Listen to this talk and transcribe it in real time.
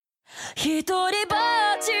一人ぼっ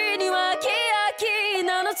ちにはキラキ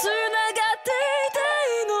ラのつながっていた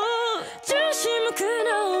いの純真無垢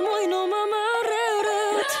な思いのまま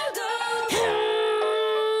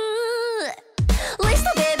リスト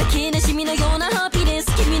ベイビー気なしみのようなハピネス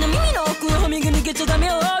君の耳の奥をハミング抜けちゃダ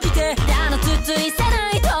メを浴びてあのつついせ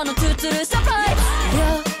ないとのつつるサプライズ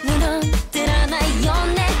夜なんてらないよ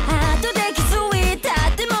ね後で気づいた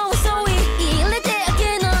ってもう遅い入れてあ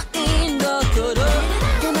げないんだから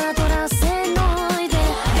手間取らせないで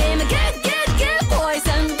Baby get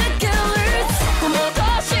poison the killers ごま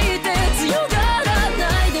かして強がらな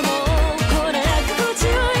いでもこれ心地よ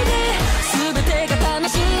いで全てが楽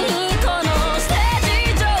しいこのステージ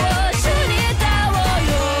上一緒に歌おう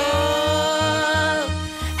よ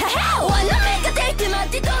Wanna make a take 待っ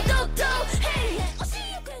てど Hey hey 教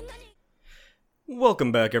えて何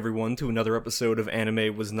Welcome back, everyone, to another episode of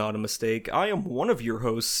Anime Was Not a Mistake. I am one of your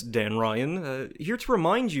hosts, Dan Ryan, here to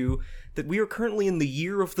remind you that we are currently in the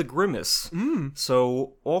year of the Grimace.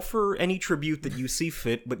 So offer any tribute that you see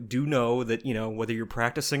fit, but do know that, whether you're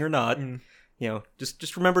practicing or not,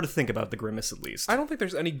 just remember to think about the Grimace at least. I don't think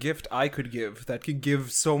there's any gift I could give that could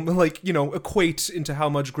give equate into how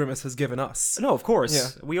much Grimace has given us. No, of course. Yeah.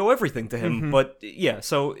 We owe everything to him, but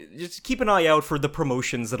so just keep an eye out for the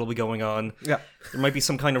promotions that'll be going on. Yeah. There might be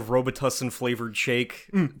some kind of Robitussin-flavored shake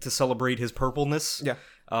to celebrate his purpleness. Yeah.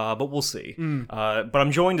 But we'll see. But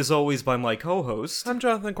I'm joined, as always, by my co-host. I'm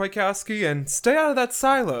Jonathan Kwiatkowski, and stay out of that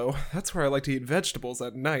silo. That's where I like to eat vegetables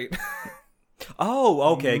at night.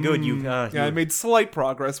 Oh, okay, good. I made slight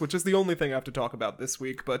progress, which is the only thing I have to talk about this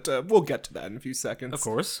week, but we'll get to that in a few seconds.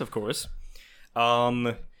 Of course.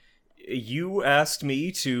 You asked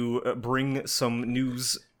me to bring some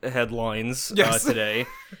news headlines Yes. today.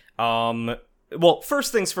 Well,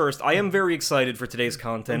 first things first, I am very excited for today's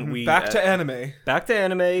content. Back to anime.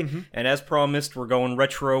 And as promised, we're going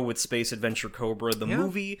retro with Space Adventure Cobra, the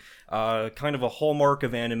movie, kind of a hallmark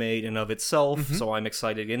of anime in and of itself, so I'm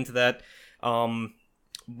excited to get into that.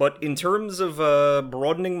 But in terms of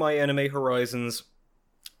broadening my anime horizons,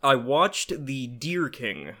 I watched The Deer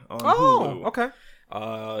King on Hulu. Okay.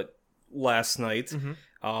 Last night.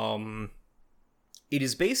 It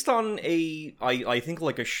is based on I think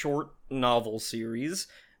like a short novel series.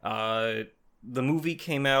 The movie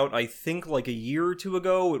came out, I think, like a year or two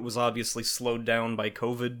ago. It was obviously slowed down by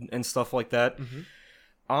COVID and stuff like that.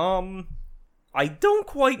 I don't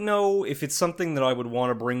quite know if it's something that I would want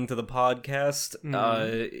to bring to the podcast.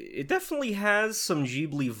 It definitely has some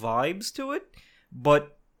Ghibli vibes to it,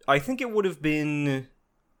 but I think it would have been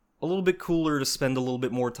a little bit cooler to spend a little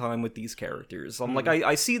bit more time with these characters. Like,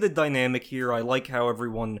 I see the dynamic here, I like how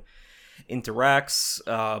everyone interacts,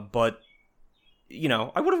 but,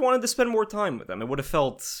 I would have wanted to spend more time with them. It would have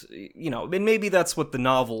felt, and maybe that's what the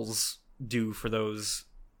novels do for those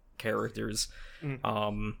characters.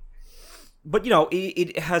 But,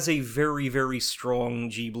 it has a very, very strong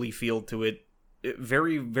Ghibli feel to it.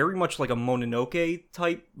 Very, very much like a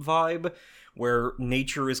Mononoke-type vibe, where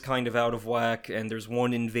nature is kind of out of whack, and there's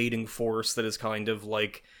one invading force that is kind of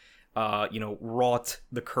like, wrought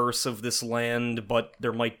the curse of this land, but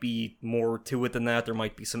there might be more to it than that. There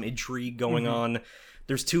might be some intrigue going on.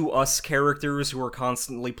 There's two us characters who are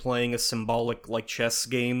constantly playing a symbolic, like, chess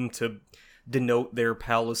game to denote their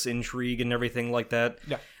palace intrigue and everything like that.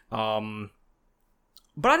 Yeah.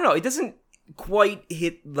 But I don't know, it doesn't quite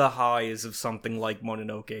hit the highs of something like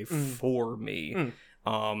Mononoke for me.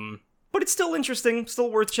 But it's still interesting,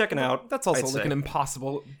 still worth checking out. That's also I'd like say. an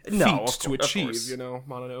impossible feat to achieve,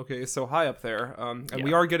 Mononoke is so high up there. And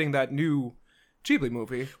we are getting that new Ghibli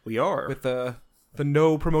movie. We are. With the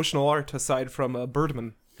no promotional art aside from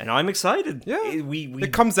Birdman. And I'm excited. Yeah.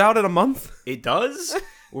 It comes out in a month. It does.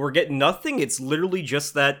 We're getting nothing. It's literally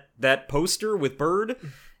just that poster with Bird,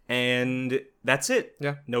 and that's it.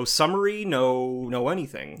 Yeah. No summary, no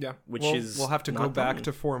anything. Yeah. We'll have to go back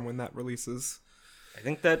to form when that releases. I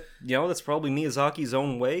think that, that's probably Miyazaki's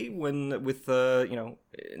own way with in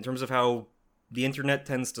terms of how the internet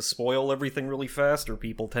tends to spoil everything really fast, or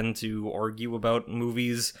people tend to argue about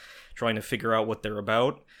movies, trying to figure out what they're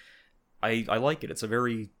about. I like it. It's a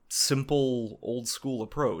very simple, old-school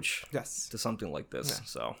approach to something like this. Yeah.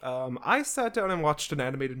 So I sat down and watched an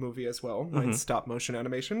animated movie as well, stop-motion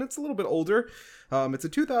animation. It's a little bit older. It's a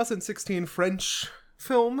 2016 French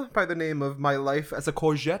film by the name of My Life as a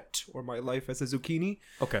Courgette, or My Life as a Zucchini.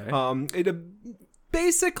 Okay. It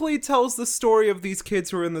basically tells the story of these kids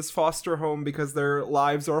who are in this foster home because their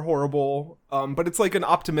lives are horrible, but it's like an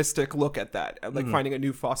optimistic look at that, at like finding a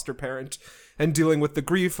new foster parent and dealing with the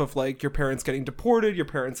grief of like your parents getting deported, your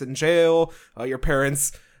parents in jail, your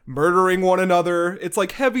parents murdering one another. It's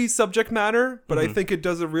like heavy subject matter, but I think it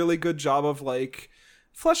does a really good job of like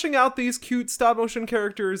fleshing out these cute stop motion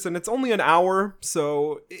characters, and it's only an hour,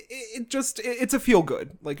 so it's a feel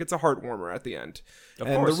good. Like, it's a heart warmer at the end. Of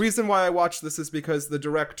course. The reason why I watched this is because the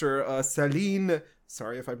director, Céline,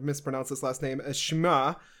 sorry if I mispronounced this last name,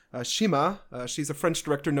 Shima, she's a French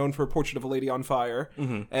director known for Portrait of a Lady on Fire,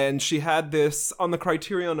 and she had this on the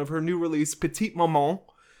criterion of her new release, Petite Maman.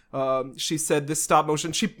 She said this stop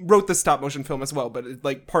motion, she wrote this stop motion film as well, but it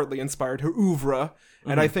like partly inspired her oeuvre,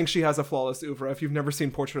 and I think she has a flawless oeuvre. If you've never seen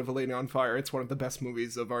Portrait of a Lady on Fire, it's one of the best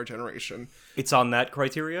movies of our generation. It's on that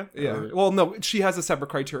criteria? Yeah. Or... Well, no, she has a separate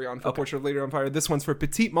criterion for Portrait of a Lady on Fire. This one's for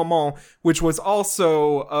Petite Maman, which was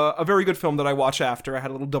also a very good film that I watched after. I had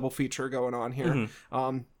a little double feature going on here.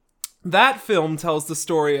 That film tells the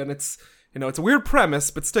story, and it's, you know, it's a weird premise,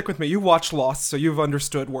 but stick with me. You watched Lost, so you've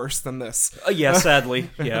understood worse than this. Yeah, sadly.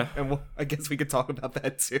 Yeah. And I guess we could talk about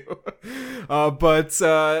that too.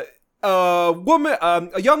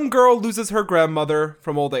 A young girl loses her grandmother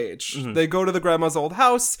from old age. They go to the grandma's old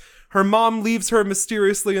house. Her mom leaves her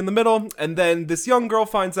mysteriously in the middle, and then this young girl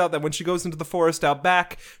finds out that when she goes into the forest out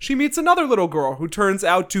back, she meets another little girl who turns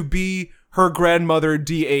out to be her grandmother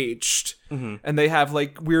de-aged. And they have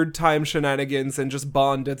like weird time shenanigans and just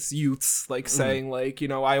bond as youths, like saying like, you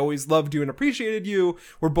know, I always loved you and appreciated you.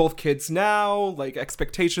 We're both kids now, like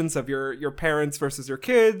expectations of your parents versus your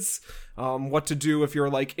kids. What to do if you're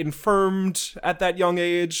like infirmed at that young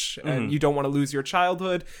age and you don't want to lose your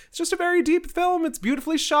childhood. It's just a very deep film. It's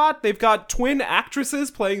beautifully shot. They've got twin actresses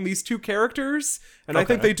playing these two characters, and I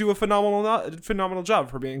think they do a phenomenal job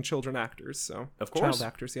for being children actors. So of course, child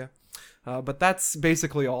actors, yeah. But that's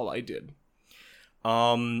basically all I did.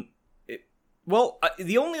 The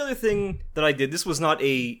only other thing that I did, this was not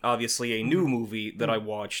obviously a new movie that I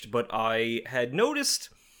watched, but I had noticed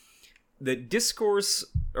that discourse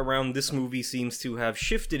around this movie seems to have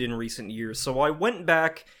shifted in recent years, so I went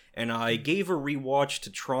back and I gave a rewatch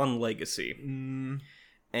to Tron Legacy.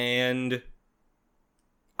 And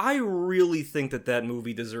I really think that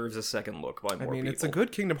movie deserves a second look by more people. It's a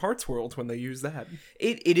good Kingdom Hearts world when they use that.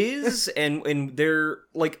 It is, and they're,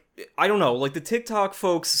 like, I don't know, like, the TikTok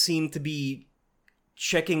folks seem to be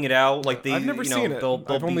checking it out. Like, I've never seen it.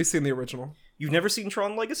 I've only seen the original. You've never seen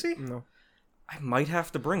Tron Legacy? No. I might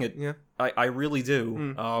have to bring it. Yeah. I really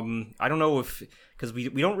do. I don't know if... Because we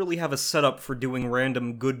don't really have a setup for doing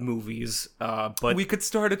random good movies, but... We could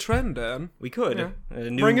start a trend, Dan. We could. Yeah.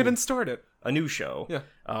 Bring it and start it. A new show. Yeah.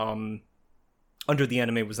 Under the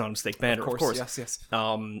Anime Was Not a Mistake banner, of course. Yes.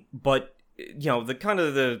 But, you know, the kind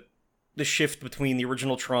of the shift between the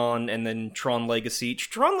original Tron and then Tron Legacy.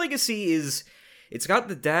 Tron Legacy is... It's got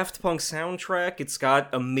the Daft Punk soundtrack, it's got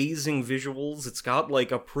amazing visuals, it's got,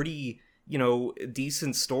 like, a pretty... you know,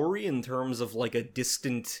 decent story in terms of like a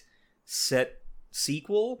distant set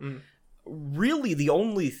sequel. Really, the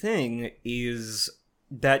only thing is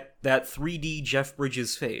that 3D Jeff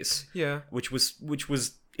Bridges face, which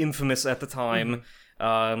was infamous at the time.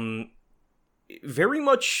 Very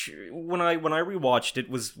much when I rewatched it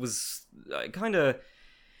was kind of.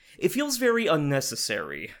 It feels very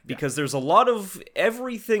unnecessary, because there's a lot of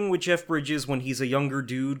everything with Jeff Bridges when he's a younger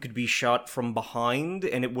dude could be shot from behind,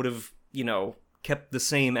 and it would have, you know, kept the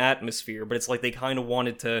same atmosphere, but it's like they kind of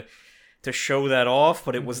wanted to show that off,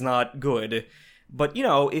 but it was not good. But, you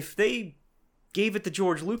know, if they gave it the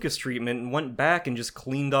George Lucas treatment and went back and just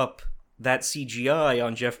cleaned up that CGI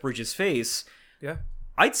on Jeff Bridges' face,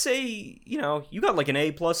 I'd say, you know, you got like an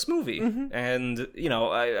A+ movie. And, you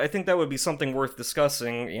know, I think that would be something worth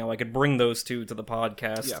discussing. You know, I could bring those two to the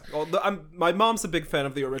podcast. Yeah, well, my mom's a big fan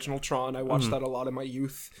of the original Tron. I watched that a lot in my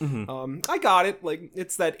youth. I got it. Like,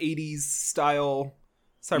 it's that 80s style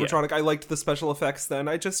Cybertronic. Yeah. I liked the special effects then.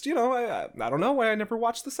 I just, you know, I don't know why I never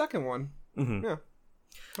watched the second one. Yeah.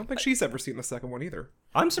 I don't think she's ever seen the second one either.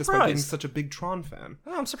 I'm surprised. Being such a big Tron fan.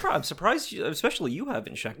 Oh, I'm surprised, especially you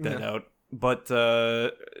haven't checked that out. But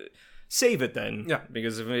save it then. Yeah.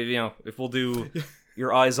 Because if we'll do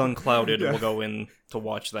Your Eyes Unclouded, we'll go in to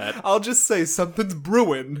watch that. I'll just say something's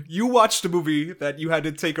brewing. You watched a movie that you had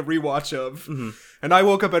to take a rewatch of. And I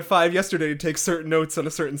woke up at 5 yesterday to take certain notes on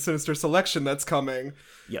a certain Sinister Selection that's coming.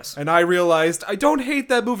 Yes. And I realized I don't hate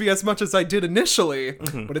that movie as much as I did initially,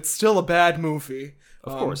 but it's still a bad movie.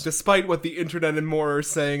 Of course. Despite what the internet and more are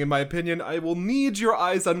saying, in my opinion, I will need Your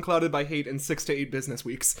Eyes Unclouded by hate in 6 to 8 business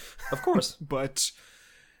weeks. Of course. But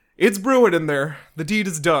it's brewing in there. The deed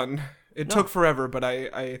is done. It took forever, but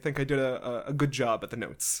I think I did a good job at the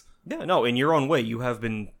notes. Yeah, no, in your own way, you have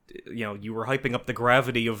been, you know, you were hyping up the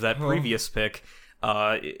gravity of that previous pick.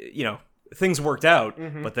 You know, things worked out,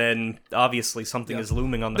 but then obviously something is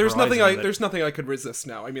looming on the horizon. There's nothing I could resist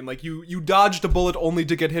now. I mean, like, you dodged a bullet only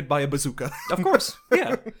to get hit by a bazooka. Of course,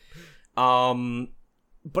 yeah.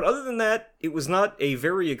 But other than that, it was not a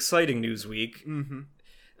very exciting news week.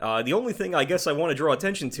 The only thing I guess I want to draw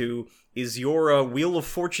attention to is your Wheel of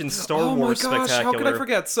Fortune Star Wars Spectacular. How could I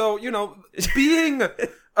forget? So, being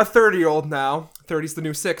a 30-year-old now, 30's the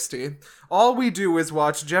new 60, all we do is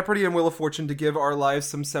watch Jeopardy and Wheel of Fortune to give our lives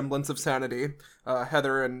some semblance of sanity.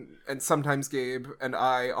 Heather and sometimes Gabe and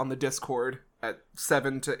I on the Discord at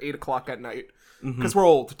 7 to 8 o'clock at night. Because we're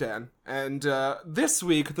old, Dan. And this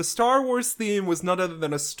week, the Star Wars theme was none other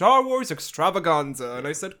than a Star Wars extravaganza. And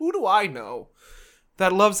I said, who do I know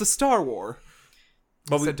that loves a Star War?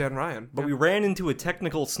 But said Dan Ryan. But we ran into a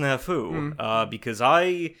technical snafu, because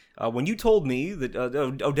when you told me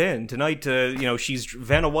that, Dan, tonight,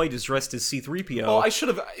 Vanna White is dressed as C-3PO. Oh, I should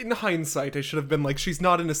have, in hindsight, I should have been like, she's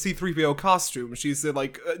not in a C-3PO costume. She's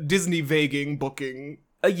Disney vaguing, booking...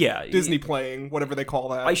 Disney playing, whatever they call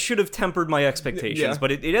that. I should have tempered my expectations,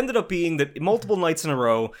 but it ended up being that multiple nights in a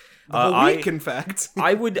row... A week, in fact.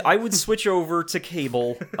 I would switch over to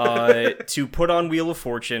cable to put on Wheel of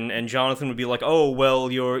Fortune, and Jonathan would be like, "Oh, well,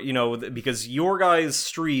 because your guys'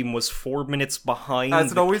 stream was 4 minutes behind."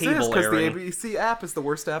 As it always is, because the airing. ABC app is the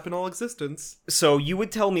worst app in all existence. So you would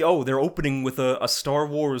tell me, "Oh, they're opening with a Star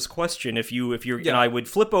Wars question." If you're, and I would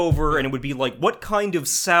flip over, and it would be like, "What kind of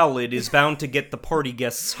salad is bound to get the party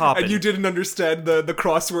guests hopping?" And you didn't understand the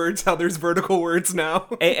crosswords, how there's vertical words now.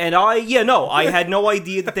 I had no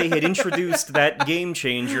idea that they had introduced that game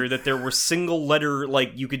changer, that there were single letter,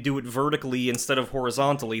 like, you could do it vertically instead of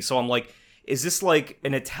horizontally. So I'm like, is this like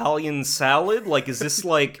an Italian salad? Like, is this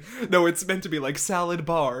like... No, it's meant to be like salad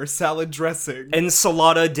bar, salad dressing.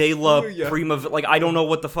 Ensalada de la prima... Like, I don't know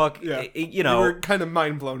what the fuck... Yeah. You were kind of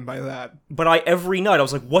mind blown by that. But every night I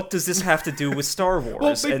was like, what does this have to do with Star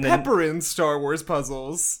Wars? Well, they pepper in Star Wars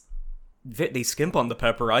puzzles. They skimp on the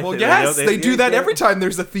pepper, I think. Well, yes, they do that every time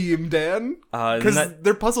there's a theme, Dan. Because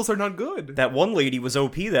their puzzles are not good. That one lady was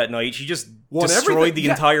OP that night. She just destroyed the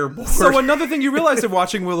entire board. So another thing you realize in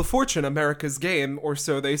watching Wheel of Fortune, America's game, or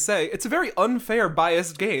so they say, it's a very unfair,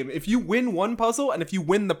 biased game. If you win one puzzle, and if you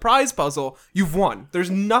win the prize puzzle, you've won.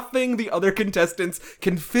 There's nothing the other contestants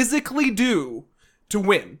can physically do to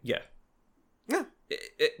win. Yeah.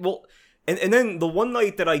 Well... And then the one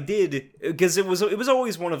night that I did, because it was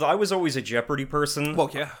always I was always a Jeopardy person. Well,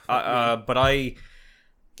 yeah. But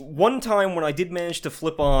one time when I did manage to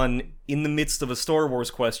flip on in the midst of a Star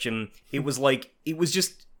Wars question, it was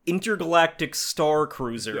just intergalactic star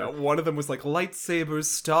cruiser. Yeah, one of them was like lightsabers,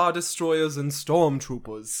 star destroyers, and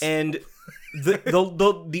stormtroopers. And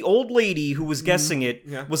the old lady who was guessing it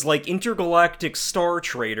was like intergalactic star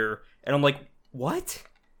trader, and I'm like, what?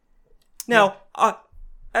 Now,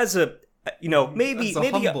 as a maybe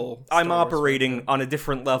I'm operating on a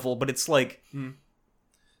different level, but it's like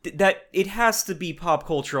that it has to be pop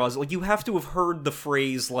culture. Like, you have to have heard the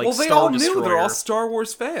phrase like Star Destroyer. Well, they all knew. They're all Star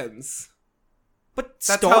Wars fans. But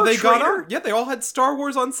that's how they got on. Yeah, they all had Star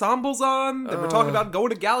Wars ensembles on. They were talking about going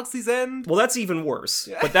to Galaxy's End. Well, that's even worse.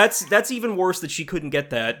 Yeah. But that's even worse that she couldn't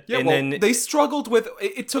get that. Yeah, then they struggled with.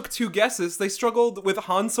 It took 2 guesses. They struggled with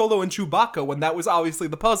Han Solo and Chewbacca when that was obviously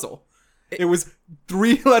the puzzle. It was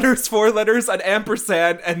 3 letters, 4 letters, an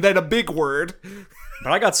ampersand, and then a big word.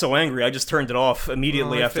 But I got so angry, I just turned it off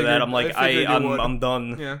immediately after that. I'm like, I'm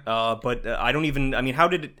done. Yeah. But I don't even. I mean, how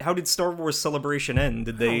did Star Wars Celebration end?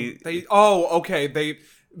 Did they? Okay.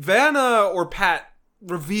 Vanna or Pat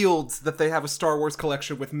revealed that they have a Star Wars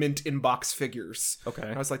collection with mint in-box figures. Okay.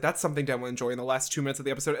 And I was like, that's something Dan will enjoy in the last 2 minutes of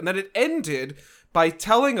the episode. And then it ended by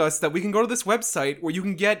telling us that we can go to this website where you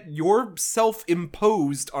can get yourself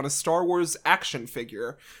imposed on a Star Wars action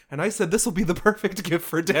figure. And I said, this will be the perfect gift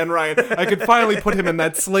for Dan Ryan. I could finally put him in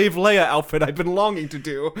that Slave Leia outfit I've been longing to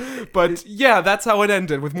do. But yeah, that's how it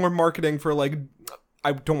ended, with more marketing for, like,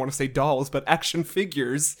 I don't want to say dolls, but action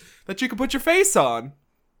figures that you can put your face on.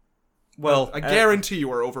 Well, I guarantee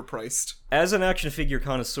you are overpriced. As an action figure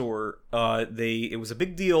connoisseur, it was a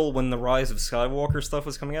big deal when the Rise of Skywalker stuff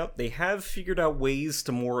was coming out. They have figured out ways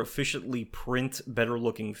to more efficiently print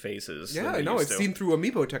better-looking faces. Yeah, I know. I've seen through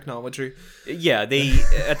amiibo technology. Yeah, they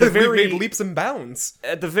at the very made leaps and bounds.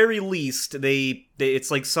 At the very least,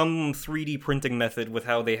 it's like some 3D printing method with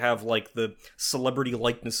how they have like the celebrity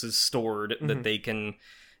likenesses stored that they can.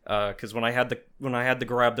 Because when I had to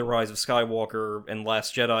grab the Rise of Skywalker and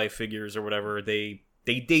Last Jedi figures or whatever, they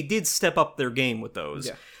did step up their game with those.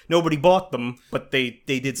 Yeah. Nobody bought them, but they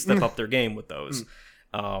did step up their game with those.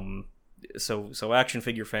 So action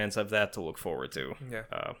figure fans have that to look forward to.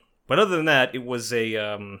 Yeah. But other than that, it was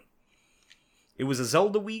it was a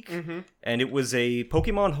Zelda week, and it was a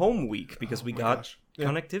Pokemon Home week because we got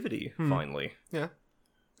connectivity finally. Yeah.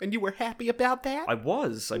 And you were happy about that? I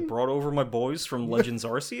was. I brought over my boys from Legends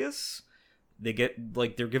Arceus. They get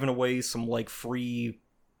they're giving away some free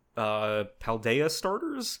Paldea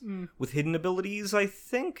starters with hidden abilities, I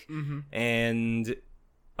think. And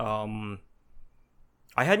I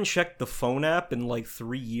hadn't checked the phone app in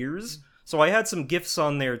 3 years, so I had some gifts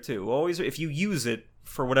on there too. Always, if you use it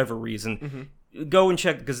for whatever reason, go and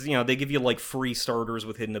check, because they give you free starters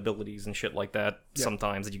with hidden abilities and shit like that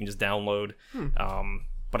sometimes that you can just download.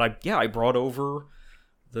 But I brought over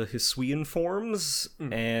the Hisuian forms,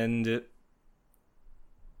 and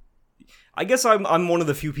I guess I'm one of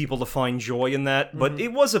the few people to find joy in that, but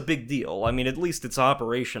it was a big deal. I mean, at least it's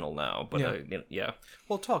operational now, but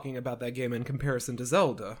Well, talking about that game in comparison to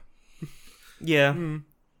Zelda. Yeah.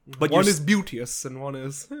 But one is beauteous and one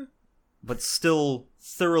is... But still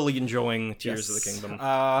thoroughly enjoying Tears of the Kingdom.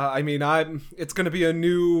 I mean, it's going to be a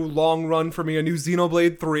new long run for me, a new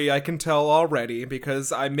Xenoblade 3, I can tell already,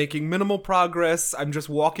 because I'm making minimal progress. I'm just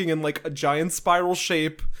walking in a giant spiral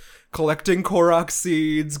shape, collecting Korok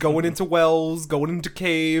seeds, going into wells, going into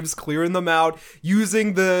caves, clearing them out.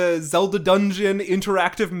 Using the Zelda Dungeon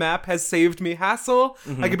interactive map has saved me hassle.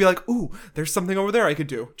 I could be like, ooh, there's something over there I could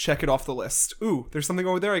do. Check it off the list. Ooh, there's something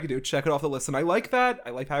over there I could do. Check it off the list. And I like that. I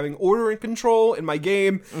like having order and control in my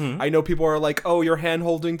game. I know people are like, oh, you're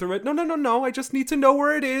hand-holding through it. No. I just need to know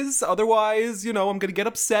where it is. Otherwise, I'm going to get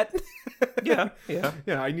upset. Yeah.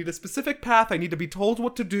 I need a specific path. I need to be told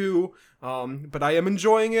what to do. But I am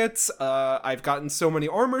enjoying it. I've gotten so many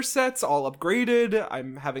armor sets, all upgraded.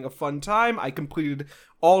 I'm having a fun time. I completed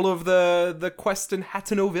all of the quest in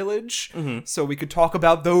Hateno Village, so we could talk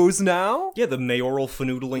about those now. Yeah, the mayoral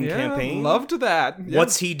fanoodling campaign. Loved that. Yeah.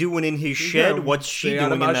 What's he doing in his shed? What's she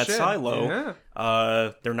doing in that silo?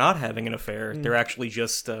 Yeah. They're not having an affair. They're actually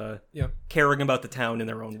just caring about the town in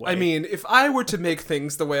their own way. I mean, if I were to make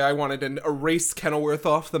things the way I wanted and erase Kenilworth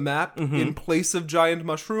off the map in place of giant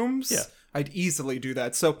mushrooms... I'd easily do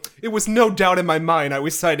that. So it was no doubt in my mind I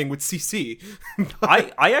was siding with CC.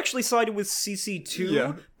 I actually sided with CC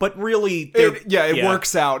too, but really... It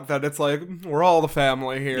works out that it's we're all the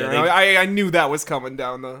family here. I knew that was coming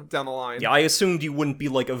down the line. Yeah, I assumed you wouldn't be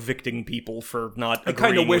evicting people for not agreeing. I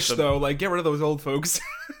kind of wish, though, get rid of those old folks.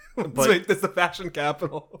 But that's the fashion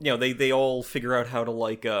capital. They all figure out how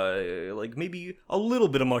to maybe a little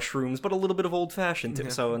bit of mushrooms, but a little bit of old fashioned too.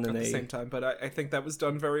 So and then at the same time, but I think that was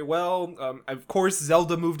done very well. Of course,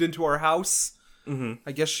 Zelda moved into our house.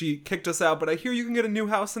 I guess she kicked us out, but I hear you can get a new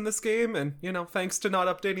house in this game, and thanks to not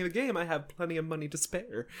updating the game, I have plenty of money to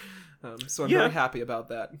spare. So I'm very happy about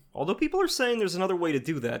that. Although people are saying there's another way to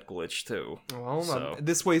do that glitch too. Well,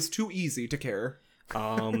 this way's too easy to care.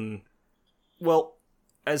 Well.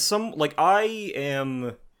 As I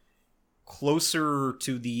am closer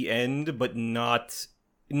to the end, but not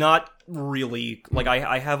really.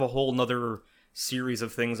 I have a whole nother series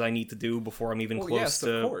of things I need to do before I'm even close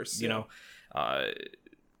to, of course,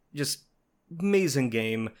 just amazing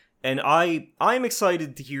game. And I'm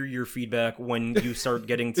excited to hear your feedback when you start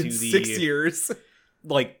getting to the 6 years.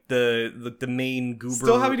 The main goober.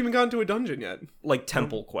 Still haven't even gotten to a dungeon yet.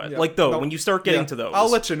 Temple quest. When you start getting to those.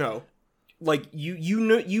 I'll let you know. You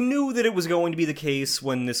knew that it was going to be the case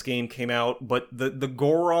when this game came out, but the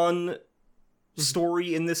Goron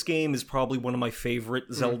story in this game is probably one of my favorite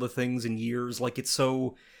Zelda things in years. It's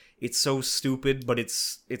so stupid, but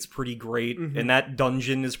it's pretty great, and that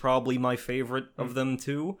dungeon is probably my favorite of them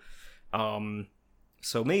too.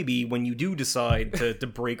 So maybe when you do decide to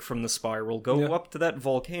break from the spiral, go up to that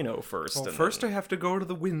volcano first. Well, first I have to go to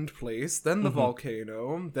the wind place, then the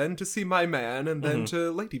volcano, then to see my man, and then to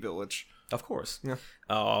Lady Village. Of course. Yeah.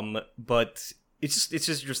 But it's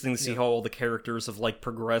just interesting to see how all the characters have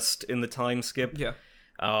progressed in the time skip. Yeah.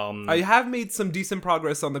 I have made some decent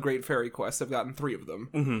progress on the Great Fairy quest. I've gotten 3 of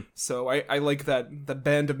them. So I like that the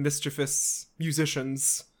band of mischievous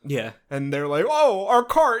musicians. Yeah. And they're like, oh, our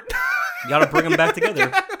cart! You gotta bring them back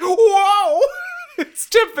together. Whoa! It's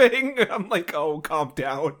tipping! I'm like, oh, calm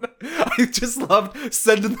down. I just loved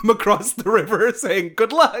sending them across the river saying,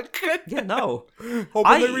 good luck! Yeah, no.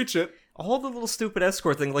 Hoping they reach it. All the little stupid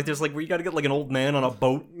escort thing, there's where you gotta get an old man on a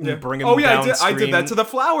boat and bring him downstream. I did that to the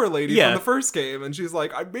flower lady from the first game, and she's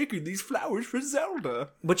like, I'm making these flowers for Zelda.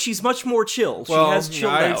 But she's much more chill. She has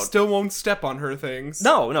chilled out. I still won't step on her things.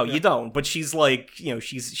 No, you don't. But she's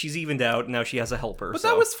she's evened out, and now she has a helper. But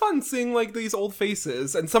that was fun, seeing these old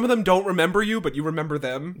faces, and some of them don't remember you, but you remember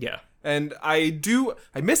them. Yeah. And I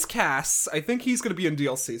miss Cass. I think he's going to be in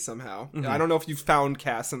DLC somehow. I don't know if you've found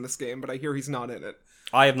Cass in this game, but I hear he's not in it.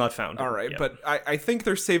 I have not found him. All right, yet. but I think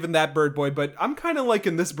they're saving that bird boy, but I'm kind of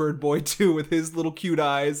liking this bird boy too, with his little cute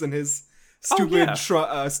eyes and his stupid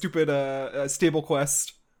stable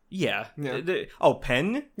quest. Yeah.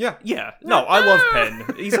 Penn? Yeah. Yeah. No, I love Penn.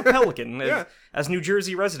 He's a pelican. As New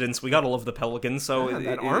Jersey residents, we gotta love the pelican, so...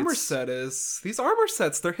 that armor set is... These armor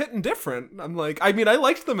sets, they're hitting different. I'm like... I mean, I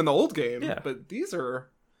liked them in the old game, but these are...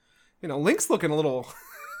 Link's looking a little...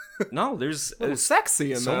 No, there's...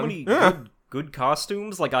 sexy in so them. many good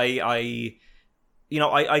costumes. Like, I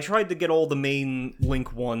tried to get all the main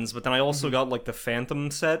Link ones, but then I also got, like, the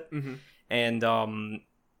Phantom set, and,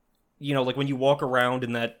 like, when you walk around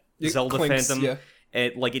in that Zelda clinks, Phantom,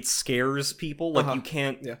 it scares people. Like,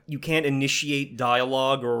 you can't initiate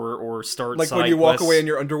dialogue or start like side when you walk quests. away in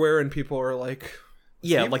your underwear and people are like,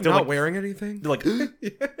 like they're not wearing anything. They're like,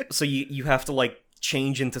 so you have to like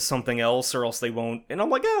change into something else or else they won't. And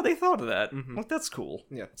I'm like, they thought of that. Like, that's cool.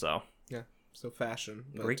 Yeah. So fashion.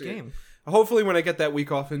 Great game. Hopefully when I get that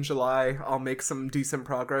week off in July, I'll make some decent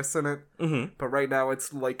progress in it. But right now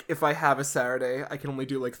it's like, if I have a Saturday, I can only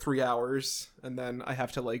do like 3 hours, and then I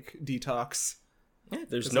have to like detox. Yeah,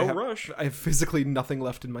 there's no rush. I have physically nothing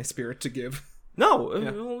left in my spirit to give. No,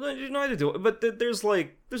 neither do it. But there's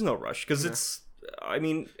no rush, because it's... I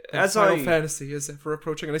mean, and Final Fantasy is ever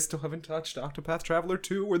approaching, and I still haven't touched Octopath Traveler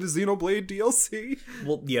 2 or the Xenoblade DLC.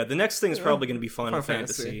 Well, yeah, the next thing is probably going to be Final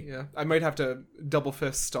Fantasy. Yeah, I might have to double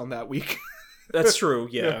fist on that week. That's true,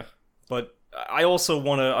 yeah. But I also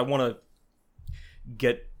want to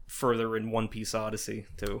get further in One Piece Odyssey,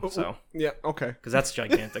 too, so... Yeah, okay. Because that's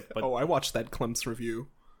gigantic, but... I watched that Klem's review.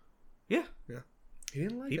 Yeah. He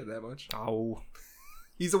didn't like it that much. Oh.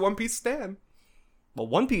 He's a One Piece stan. Well,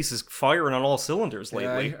 One Piece is firing on all cylinders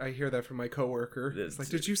lately. Yeah, I hear that from my coworker. It's like,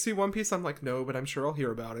 did you see One Piece? I'm like, no, but I'm sure I'll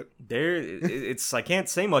hear about it. It's I can't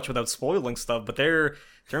say much without spoiling stuff, but in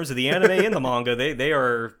terms of the anime and the manga, they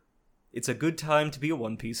are... It's a good time to be a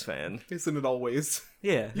One Piece fan. Isn't it always?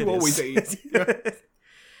 Yeah, you always ate.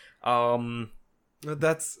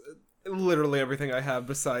 That's literally everything I have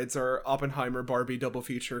besides our Oppenheimer Barbie double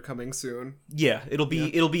feature coming soon. Yeah, it'll be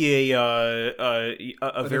a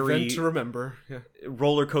very event to remember. Yeah,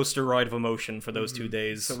 roller coaster ride of emotion for those 2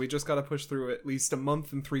 days. So we just got to push through at least a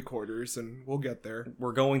month and 3/4, and we'll get there.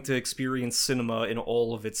 We're going to experience cinema in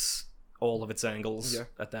all of its angles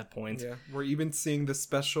at that point. Yeah, we're even seeing the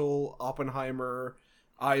special Oppenheimer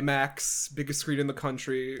IMAX biggest screen in the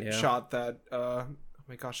country shot that. Oh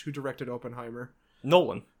my gosh, who directed Oppenheimer?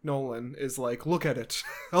 Nolan is like, look at it.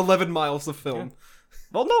 11 miles of film. Yeah.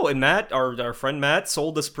 Well, no, and Matt, our friend Matt,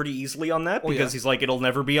 sold us pretty easily on that because he's like, it'll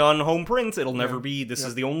never be on home print. It'll never be. This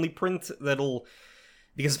is the only print that'll...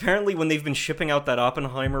 Because apparently when they've been shipping out that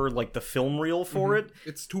Oppenheimer, like the film reel for it...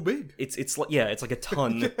 It's too big. It's like a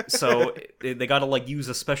ton. So they gotta like use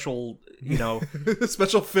a special,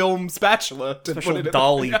 special film spatula to special put it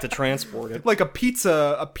dolly to transport it. Like a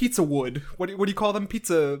pizza wood. What do you call them?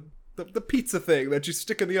 Pizza... The pizza thing that you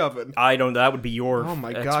stick in the oven. I don't... That would be your Oh my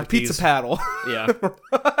expertise. God. Pizza paddle. Yeah.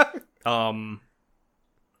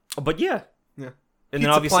 But yeah. Yeah. And Pizza then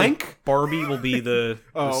obviously plank? Barbie will be the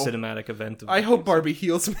cinematic event. I hope Barbie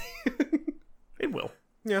heals me. It will.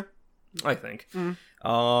 Yeah. I think.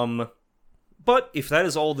 But if that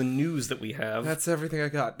is all the news that we have... That's everything I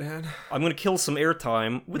got, Dan. I'm going to kill some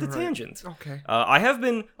airtime with a tangent. Okay. I have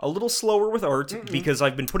been a little slower with art because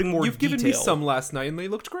I've been putting more You've detail. given me some last night and they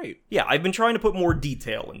looked great. Yeah, I've been trying to put more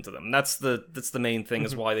detail into them. That's the main thing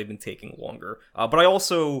is why they've been taking longer. But I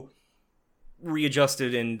also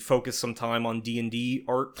readjusted and focused some time on D&D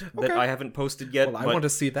art that I haven't posted yet. Well, I want to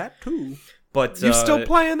see that too. But you still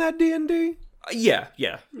playing that D&D? Yeah.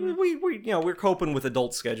 We're coping with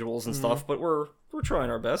adult schedules and stuff, but we're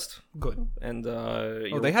trying our best. Good. And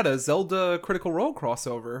they had a Zelda Critical Role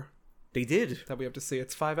crossover. They did. That we have to see.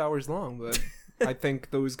 It's 5 hours long, but I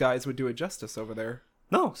think those guys would do it justice over there.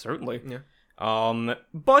 No, certainly. Yeah.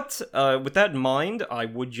 But with that in mind,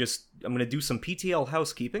 I'm going to do some PTL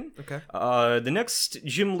housekeeping. Okay. The next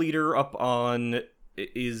gym leader up on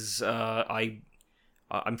is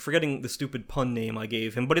I'm forgetting the stupid pun name I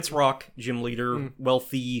gave him, but it's Rock, gym leader,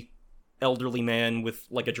 wealthy, elderly man with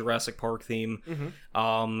like a Jurassic Park theme.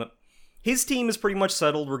 His team is pretty much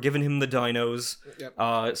settled. We're giving him the dinos.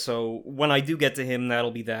 Yep. So when I do get to him,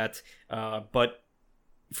 that'll be that. But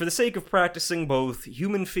for the sake of practicing both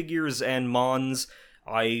human figures and mons,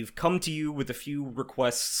 I've come to you with a few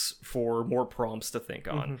requests for more prompts to think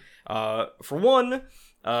on. For one,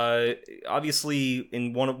 obviously,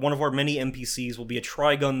 in one of our many NPCs will be a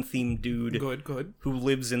Trigun themed dude. Good. Who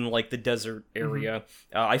lives in like the desert area.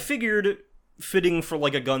 I figured, fitting for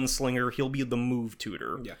like a gunslinger, he'll be the move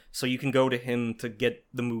tutor. Yeah. So you can go to him to get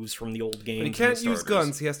the moves from the old games. But he can't use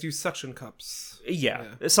guns. He has to use suction cups. Yeah.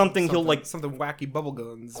 Something he'll like something wacky bubble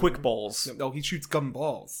guns. Quick balls. No, he shoots gun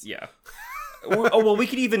balls. Yeah. Well, we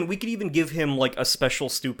could even give him like a special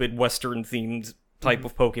stupid Western themed type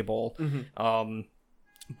of Pokeball.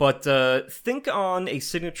 But think on a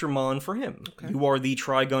signature mon for him. Okay. You are the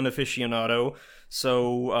Trigun aficionado,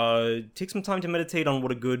 so take some time to meditate on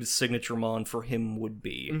what a good signature mon for him would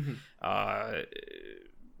be.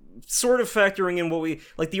 Sort of factoring in what we...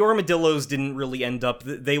 Like, the Armadillos didn't really end up...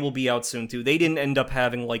 They will be out soon, too. They didn't end up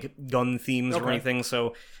having, like, gun themes or anything,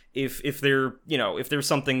 so if they're, you know, if there's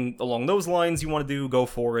something along those lines you want to do, go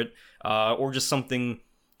for it. Or just something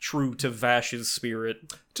true to Vash's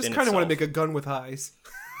spirit. Just kind of want to make a gun with eyes.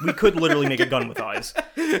 We could literally make a gun with eyes.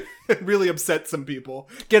 Really upset some people.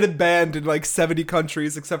 Get it banned in like 70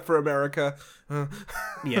 countries except for America.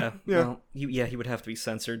 Yeah. Well, he would have to be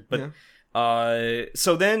censored. But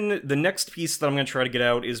so then the next piece that I'm going to try to get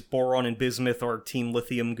out is Boron and Bismuth, our Team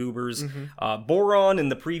Lithium goobers. Boron, in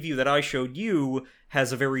the preview that I showed you,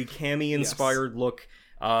 has a very Cammy-inspired look.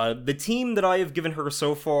 The team that I have given her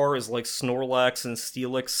so far is like Snorlax and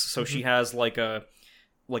Steelix, so she has like a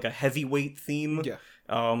heavyweight theme. Yeah.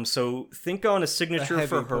 So think on a signature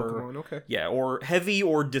for her. Pokemon, okay. Yeah, or heavy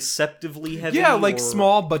or deceptively heavy. Yeah, like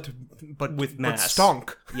small but with mass. But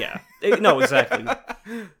stonk. Yeah. No, exactly.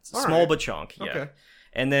 Small but chonk, yeah. Okay.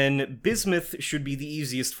 And then Bismuth should be the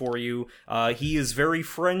easiest for you. He is very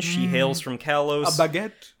French. He hails from Kalos. A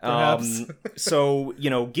baguette, perhaps. So, you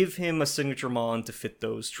know, give him a signature mon to fit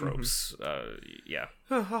those tropes. Yeah.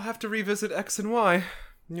 I'll have to revisit X and Y.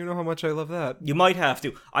 You know how much I love that. You might have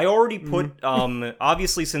to. I already put,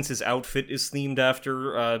 obviously since his outfit is themed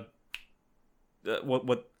after,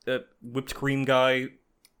 whipped cream guy,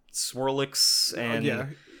 Swirlix,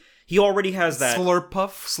 and he already has that.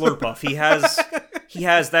 Slurpuff. He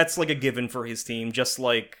has, that's like a given for his team, just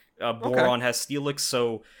like Boron has Steelix,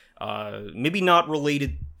 so maybe not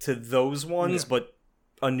related to those ones, but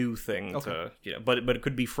a new thing to, but it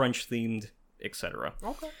could be French themed, etc.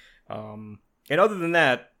 Okay. And other than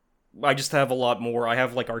that, I just have a lot more. I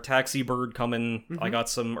have, like, our Taxi Bird coming. I got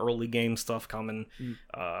some early game stuff coming.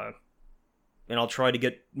 And I'll try to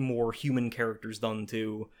get more human characters done,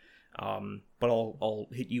 too. But I'll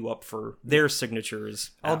hit you up for their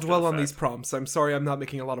signatures. I'll dwell on these prompts. I'm sorry I'm not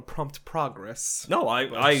making a lot of prompt progress. No,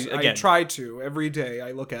 I try to. Every day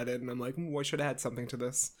I look at it and I'm like, I should add something to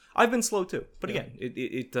this. I've been slow, too. But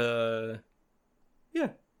again,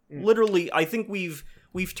 literally, I think we've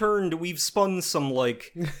spun some,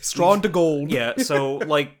 like... straw into gold. Yeah, so,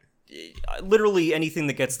 like, literally anything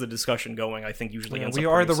that gets the discussion going, I think usually ends up... We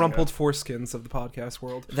are the rumpled foreskins of the podcast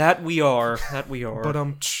world. That we are. But,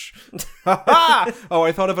 oh,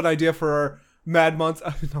 I thought of an idea for our Mad Months...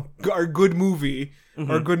 our good movie.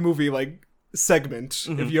 Our good movie, like, segment.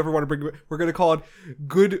 If you ever want to bring... We're going to call it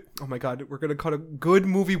Good... Oh, my God. We're going to call it Good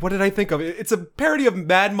Movie... What did I think of? It's a parody of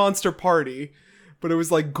Mad Monster Party. But it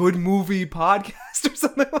was like Good Movie Podcast or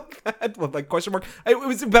something like that. With like question mark. It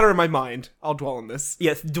was better in my mind. I'll dwell on this.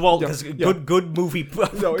 Yes, dwell because good movie,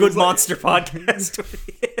 good monster podcast.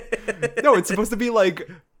 No, it's supposed to be like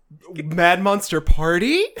Mad Monster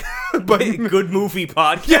Party, but good movie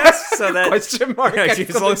podcast. Yes, so that question mark. Actually,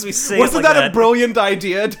 as long as we say wasn't it like that a brilliant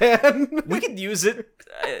idea, Dan? We could use it.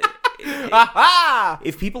 Aha!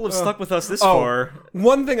 If people have stuck with us this far.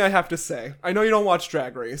 One thing I have to say. I know you don't watch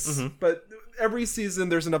Drag Race, but every season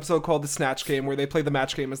there's an episode called The Snatch Game where they play the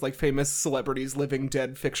match game as like famous celebrities, living,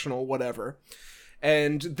 dead, fictional, whatever.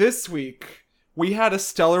 And this week we had a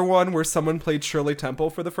stellar one where someone played Shirley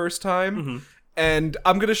Temple for the first time. And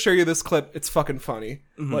I'm gonna show you this clip. It's fucking funny.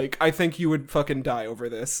 Like, I think you would fucking die over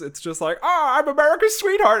this. It's just like, I'm America's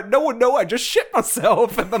sweetheart. No one know I just shit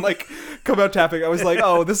myself. And then like come out tapping. I was like,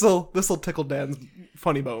 oh, this'll tickle Dan's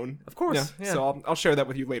funny bone. Of course. Yeah. So I'll share that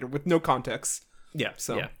with you later with no context. Yeah.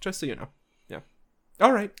 So just so you know. Yeah.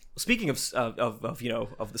 All right. Speaking of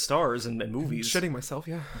the stars and movies, shitting myself.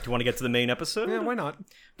 Yeah. Do you want to get to the main episode? Yeah. Why not? I'm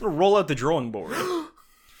gonna roll out the drawing board.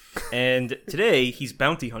 And today he's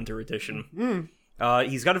Bounty Hunter edition.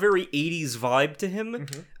 He's got a very 80s vibe to him.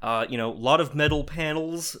 A lot of metal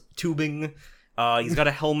panels, tubing. He's got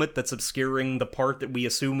a helmet that's obscuring the part that we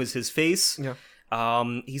assume is his face. Yeah.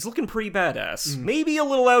 He's looking pretty badass. Maybe a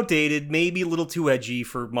little outdated, maybe a little too edgy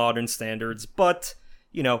for modern standards, but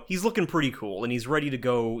he's looking pretty cool, and he's ready to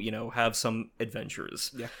go, have some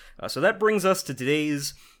adventures. Yeah. So that brings us to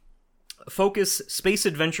today's focus, Space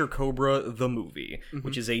Adventure Cobra, the movie,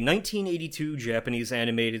 which is a 1982 Japanese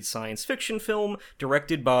animated science fiction film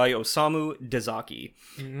directed by Osamu Dezaki.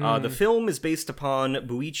 The film is based upon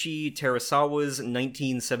Buichi Terasawa's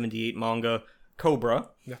 1978 manga, Cobra,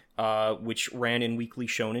 which ran in Weekly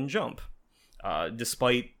Shonen Jump.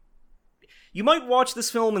 Despite... You might watch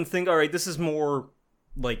this film and think, alright, this is more,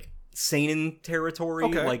 seinen territory,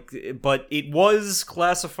 but it was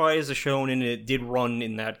classified as a shonen, and it did run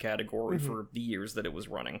in that category for the years that it was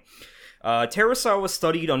running. Terasawa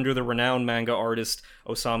studied under the renowned manga artist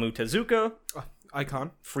Osamu Tezuka.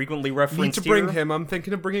 Icon. Frequently referenced Need to bring him. I'm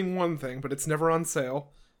thinking of bringing one thing, but it's never on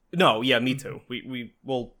sale. No, yeah, me too.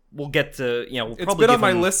 We'll get to, we'll it's probably been on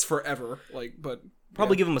my list forever,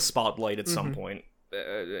 probably give him a spotlight at some point,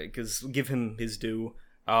 because give him his due.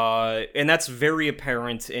 And that's very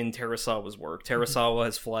apparent in Terasawa's work. Terasawa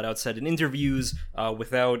has flat out said in interviews,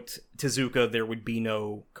 without Tezuka, there would be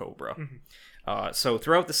no Cobra. So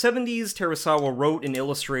throughout the 70s, Terasawa wrote and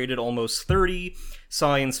illustrated almost 30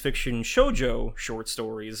 science fiction shoujo short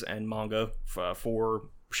stories and manga for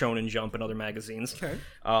Shonen Jump and other magazines. Okay.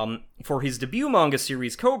 For his debut manga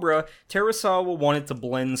series, Cobra, Terasawa wanted to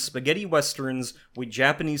blend spaghetti westerns with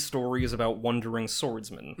Japanese stories about wandering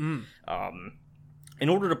swordsmen. In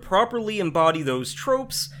order to properly embody those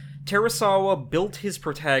tropes, Terasawa built his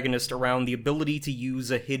protagonist around the ability to use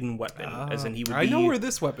a hidden weapon, as in he would be... I know where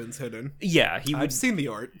this weapon's hidden. Yeah, he would... I've seen the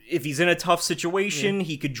art. If he's in a tough situation,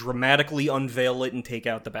 he could dramatically unveil it and take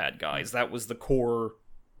out the bad guys. That was the core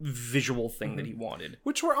visual thing that he wanted.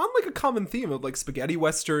 Which were on a common theme of spaghetti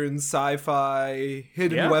westerns, sci-fi,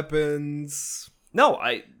 hidden weapons. No,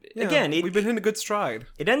 again, we've been in a good stride.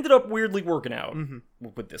 It ended up weirdly working out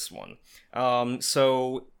with this one.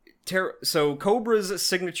 So Cobra's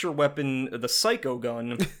signature weapon, the Psycho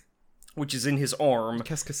Gun, which is in his arm,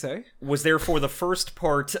 Qu'est-ce que c'est? was therefore the first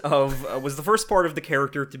part of the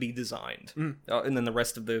character to be designed, and then the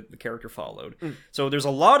rest of the character followed. So there's a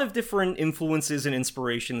lot of different influences and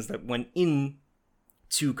inspirations that went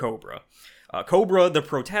into Cobra. Cobra, the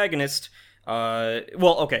protagonist. I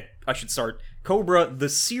should start. Cobra, the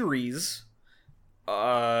series.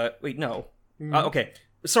 Okay.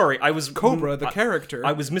 Sorry, I was... Cobra, the character.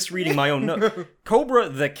 I was misreading my own note. Cobra,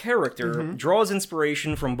 the character, draws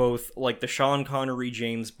inspiration from both, the Sean Connery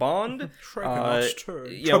James Bond.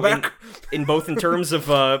 In both in terms of...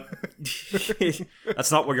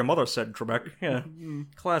 that's not what your mother said, Trebek. Yeah.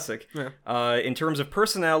 Classic. Yeah. In terms of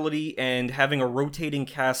personality and having a rotating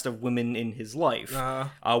cast of women in his life,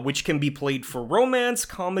 which can be played for romance,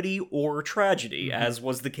 comedy, or tragedy, as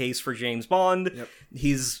was the case for James Bond. Yep.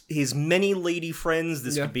 His many lady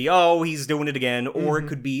friends... This could be, he's doing it again, or it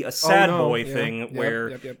could be a sad boy thing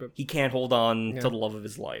where he can't hold on to the love of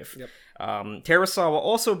his life. Yep. Terasawa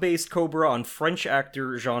also based Cobra on French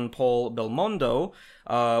actor Jean-Paul Belmondo,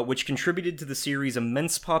 which contributed to the series'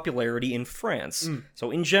 immense popularity in France.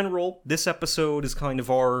 So in general, this episode is kind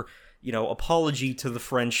of our... apology to the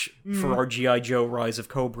French for our G.I. Joe Rise of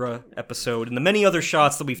Cobra episode and the many other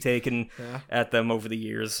shots that we've taken at them over the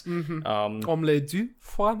years. Omelette du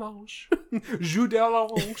fromage. Jus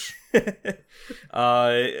d'orange.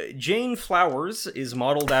 Jane Flowers is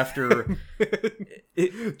modeled after...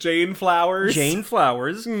 Jane Flowers.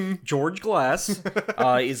 George Glass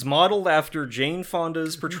is modeled after Jane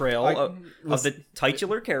Fonda's portrayal of the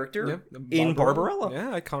titular character in Barbarella.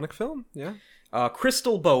 Yeah, iconic film. Yeah.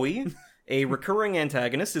 Crystal Bowie, a recurring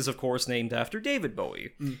antagonist, is of course named after David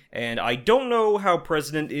Bowie. And I don't know how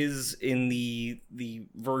President is in the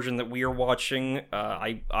version that we are watching.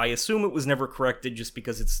 I assume it was never corrected just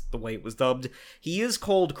because it's the way it was dubbed. He is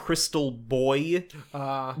called Crystal Boy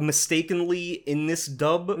mistakenly in this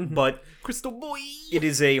dub, but Crystal Boy. It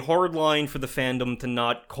is a hard line for the fandom to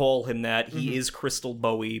not call him that. He is Crystal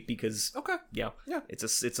Bowie because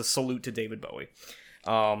it's a salute to David Bowie.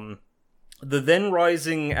 The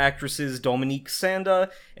then-rising actresses Dominique Sanda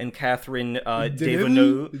and Catherine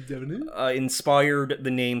Deveneux inspired the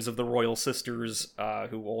names of the royal sisters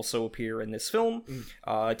who also appear in this film.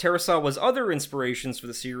 Terasawa's other inspirations for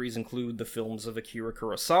the series include the films of Akira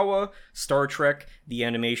Kurosawa, Star Trek, the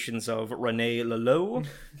animations of René Laloux,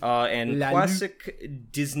 and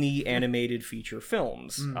classic Disney animated feature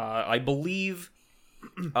films. I believe...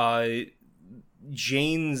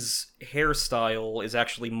 Jane's hairstyle is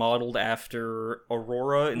actually modeled after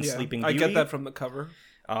Aurora in Sleeping Beauty. I get that from the cover.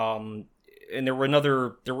 And there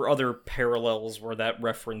were other parallels where that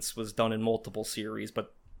reference was done in multiple series,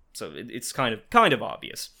 but so it's kind of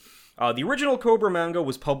obvious. The original Cobra manga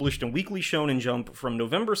was published in Weekly Shonen Jump from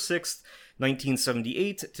November 6th,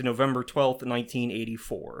 1978 to November 12th,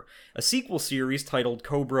 1984. A sequel series titled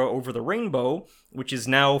Cobra Over the Rainbow, which is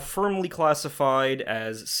now firmly classified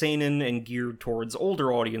as seinen and geared towards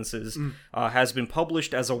older audiences, has been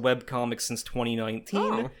published as a webcomic since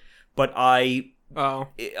 2019, but I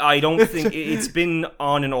don't think it's been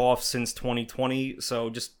on and off since 2020, so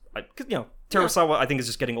just, Terasawa, I think, is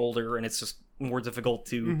just getting older, and it's just more difficult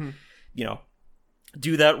to,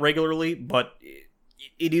 do that regularly, but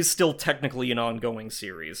it is still technically an ongoing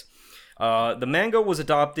series. The manga was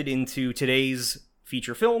adopted into today's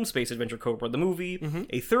feature film, Space Adventure Cobra the movie,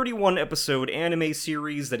 a 31-episode anime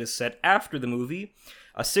series that is set after the movie,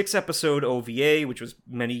 a 6-episode OVA, which was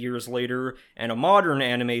many years later, and a modern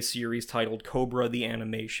anime series titled Cobra the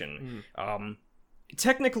Animation.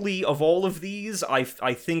 Technically, of all of these, I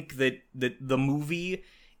think that the movie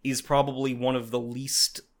is probably one of the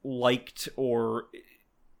least liked or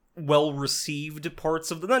well-received parts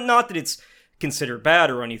of the... Not that it's considered bad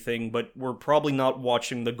or anything, but we're probably not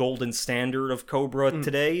watching the golden standard of Cobra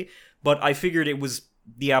today, but I figured it was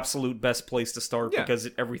the absolute best place to start because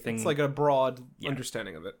everything... It's like a broad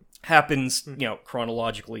understanding of it. Happens,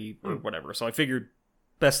 chronologically or whatever, so I figured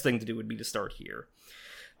best thing to do would be to start here.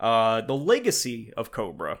 The legacy of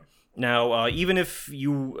Cobra. Now, even if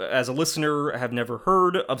you, as a listener, have never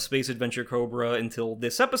heard of Space Adventure Cobra until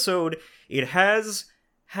this episode, it has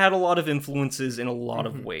had a lot of influences in a lot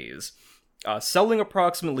of ways. Selling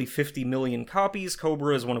approximately 50 million copies,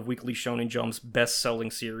 Cobra is one of Weekly Shonen Jump's best-selling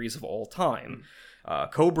series of all time.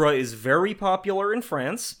 Cobra is very popular in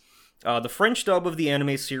France. The French dub of the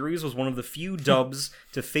anime series was one of the few dubs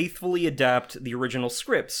to faithfully adapt the original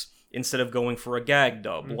scripts, instead of going for a gag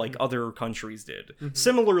dub like other countries did.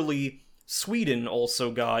 Similarly, Sweden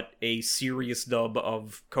also got a serious dub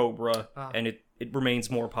of Cobra, and it remains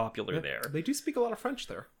more popular there. They do speak a lot of French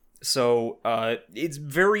there. So, it's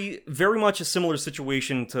very, very much a similar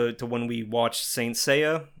situation to when we watched Saint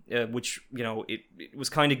Seiya, which, it was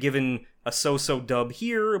kind of given a so-so dub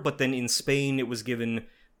here, but then in Spain it was given,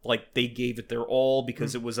 they gave it their all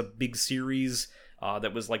because it was a big series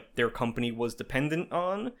that was, their company was dependent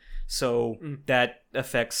on, so that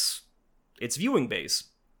affects its viewing base.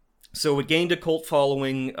 So it gained a cult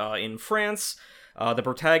following in France, the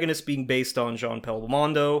protagonist being based on Jean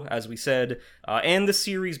Belmondo, as we said, and the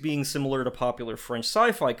series being similar to popular French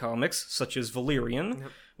sci-fi comics, such as Valerian,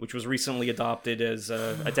 which was recently adapted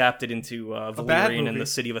into Valerian and the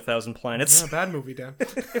City of a Thousand Planets. Yeah, bad movie, Dan.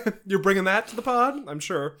 You're bringing that to the pod? I'm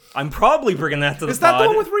sure. I'm probably bringing that to the pod. Is that the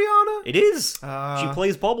one with Rihanna? It is. She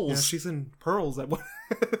plays Bubbles. Yeah, she's in Pearls.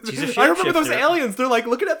 She's a shapeshifter. I remember those aliens. They're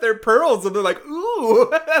looking at their pearls and they're like,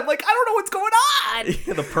 ooh. I'm like, I don't know what's going on.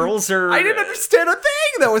 The pearls are... I didn't understand a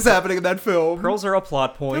thing that was happening in that film. Pearls are a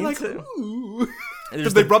plot point. They're like, ooh.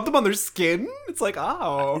 Because they rub them on their skin? It's like,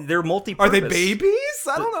 oh. They're multi-purpose. Are they babies?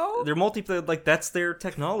 I don't know. They're that's their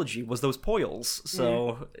technology, was those poils.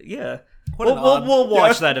 So, yeah. We'll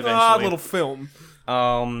watch that eventually. Little film.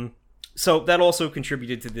 So that also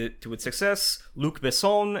contributed to its success. Luc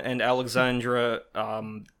Besson and Alexandre,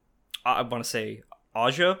 I want to say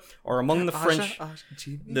Aja, are among the French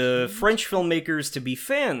filmmakers to be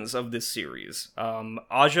fans of this series.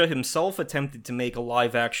 Aja himself attempted to make a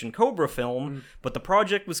live-action Cobra film, but the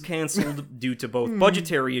project was cancelled due to both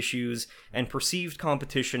budgetary issues and perceived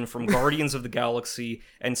competition from Guardians of the Galaxy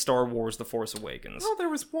and Star Wars: The Force Awakens. Well, there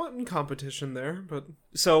was one competition there, but...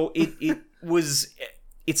 So it was...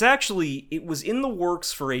 It was in the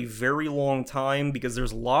works for a very long time because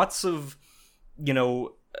there's lots of,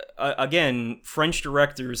 again, French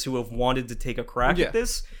directors who have wanted to take a crack at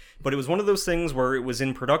this, but it was one of those things where it was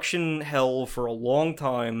in production hell for a long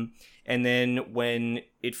time, and then when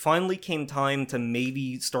it finally came time to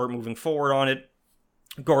maybe start moving forward on it,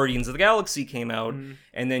 Guardians of the Galaxy came out,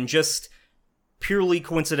 and then just... Purely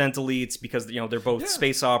coincidentally, it's because, they're both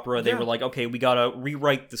space opera. They were like, okay, we gotta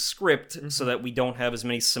rewrite the script so that we don't have as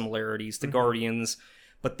many similarities to Guardians.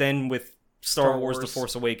 But then with Star Wars: The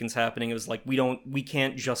Force Awakens happening, it was like, we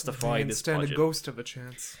can't justify this budget. Stand a ghost of a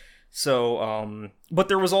chance. So, but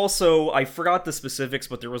there was also, I forgot the specifics,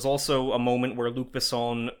 but there was also a moment where Luc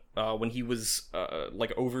Besson, when he was,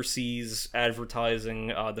 overseas advertising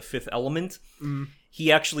The Fifth Element, he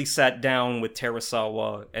actually sat down with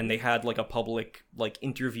Terasawa, and they had, a public,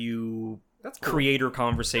 interview... That's cool. Creator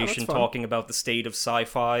conversation talking about the state of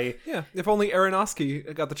sci-fi. Yeah, if only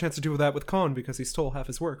Aronofsky got the chance to do that with Khan because he stole half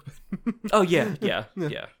his work. Oh, yeah.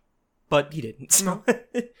 But he didn't. No.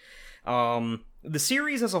 The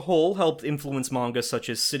series as a whole helped influence manga such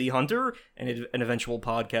as City Hunter, and an eventual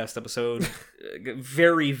podcast episode,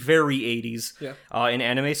 very, very 80s, Yeah. and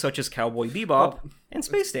anime such as Cowboy Bebop and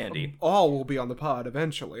Space Dandy. All will be on the pod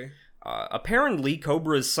eventually. Apparently,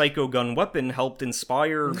 Cobra's Psycho Gun weapon helped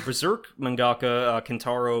inspire Berserk mangaka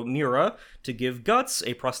Kentaro Miura to give Guts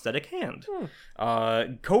a prosthetic hand.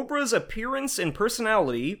 Cobra's appearance and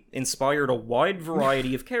personality inspired a wide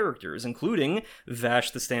variety of characters, including Vash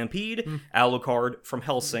the Stampede, Alucard from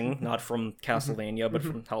Hellsing, not from Castlevania, but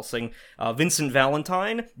from Helsing, Vincent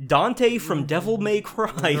Valentine, Dante from Devil May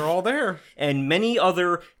Cry, They're all there. and many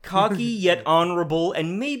other cocky yet honorable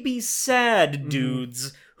and maybe sad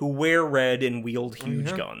dudes who wear red and wield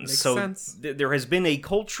huge guns. Makes So sense. there has been a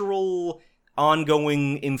cultural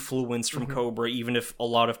ongoing influence from Cobra, even if a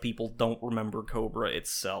lot of people don't remember Cobra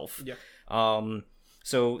itself. Yeah.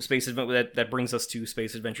 So that brings us to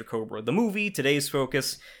Space Adventure Cobra, the movie. Today's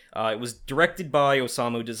focus. It was directed by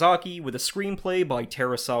Osamu Dezaki with a screenplay by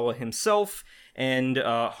Terasawa himself and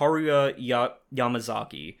Haruya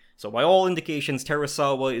Yamazaki. So by all indications,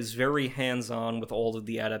 Terasawa is very hands-on with all of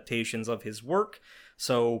the adaptations of his work.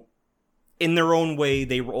 So in their own way,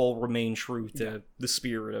 they all remain true to the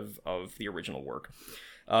spirit of the original work.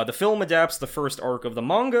 The film adapts the first arc of the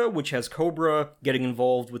manga, which has Cobra getting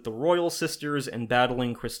involved with the Royal Sisters and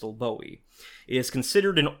battling Crystal Bowie. It is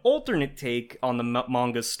considered an alternate take on the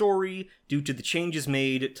manga's story due to the changes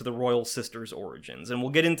made to the Royal Sisters' origins. And we'll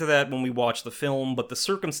get into that when we watch the film, but the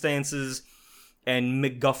circumstances and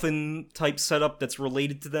MacGuffin-type setup that's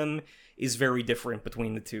related to them is very different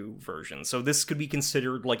between the two versions. So this could be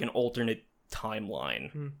considered like an alternate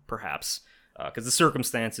timeline, perhaps, because the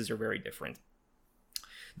circumstances are very different.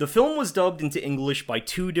 The film was dubbed into English by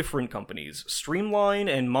two different companies, Streamline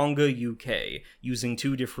and Manga UK, using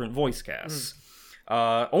two different voice casts.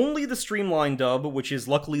 Only the Streamline dub, which is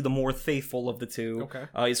luckily the more faithful of the two,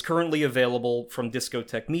 is currently available from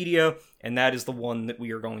Discotek Media, and that is the one that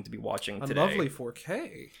we are going to be watching today. A lovely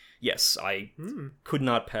 4K. Yes, I could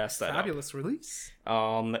not pass that Fabulous release.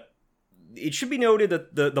 It should be noted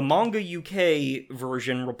that the Manga UK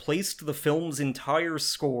version replaced the film's entire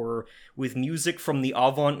score with music from the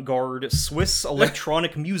avant-garde Swiss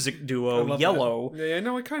electronic music duo Yellow. Yeah,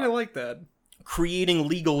 no, I kind of like that. Creating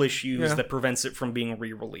legal issues that prevents it from being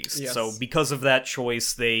re-released. Yes. So because of that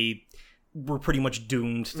choice, they were pretty much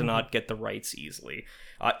doomed to not get the rights easily.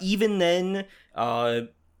 Even then,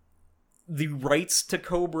 the rights to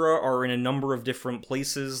Cobra are in a number of different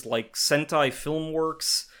places, like Sentai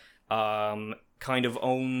Filmworks kind of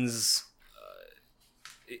owns...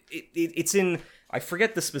 it's in... I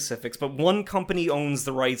forget the specifics, but one company owns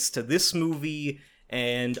the rights to this movie,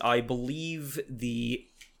 and I believe the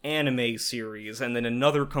anime series, and then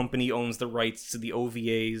another company owns the rights to the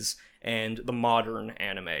OVAs and the modern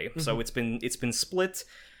anime. So it's been split.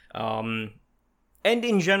 And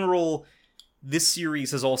in general, this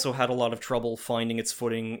series has also had a lot of trouble finding its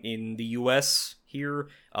footing in the US here.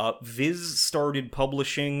 Viz started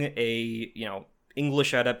publishing a,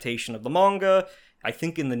 English adaptation of the manga, I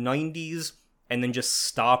think in the 90s, and then just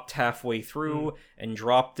stopped halfway through and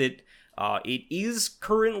dropped it. It is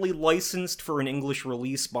currently licensed for an English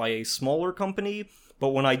release by a smaller company, but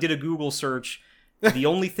when I did a Google search, the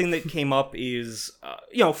only thing that came up is,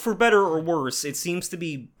 for better or worse, it seems to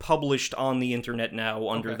be published on the internet now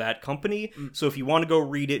under that company. So if you want to go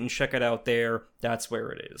read it and check it out there, that's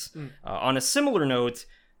where it is. On a similar note,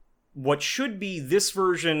 what should be this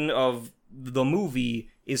version of the movie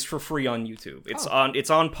is for free on YouTube.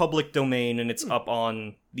 It's on public domain, and it's up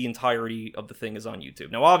on the entirety of the thing is on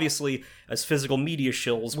YouTube. Now, obviously, as physical media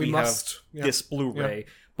shills, we have this Blu-ray.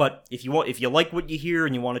 But if you like what you hear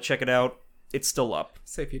and you want to check it out, it's still up.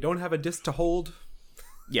 Say, if you don't have a disc to hold,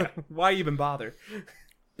 why even bother?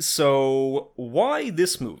 So, why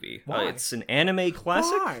this movie? Why? It's an anime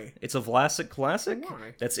classic. Why? It's a Vlasic classic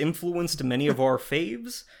Why? that's influenced many of our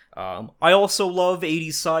faves. I also love 80s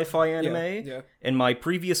sci-fi anime, and my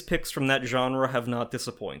previous picks from that genre have not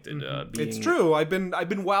disappointed. It's true. I've been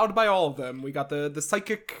wowed by all of them. We got the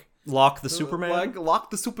psychic... Lock the Superman,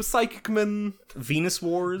 Lock the Super Psychic Man, Venus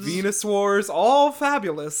Wars, all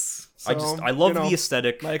fabulous. So, I love the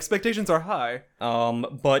aesthetic. My expectations are high.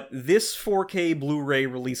 But this 4K Blu-ray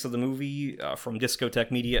release of the movie from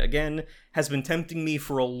Discotek Media again has been tempting me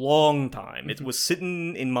for a long time. It was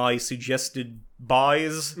sitting in my suggested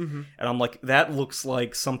buys, and I'm like, that looks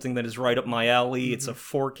like something that is right up my alley. It's a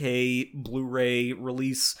 4K Blu-ray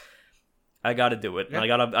release. I gotta do it. I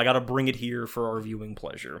gotta bring it here for our viewing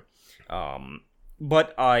pleasure.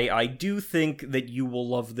 But I do think that you will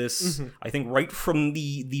love this. I think right from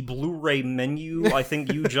the Blu-ray menu, I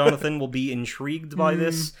think you, Jonathan, will be intrigued by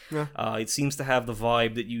this. Yeah. It seems to have the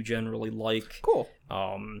vibe that you generally like. Cool.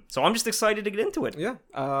 So I'm just excited to get into it. Yeah.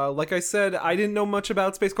 Like I said, I didn't know much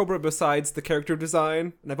about Space Cobra besides the character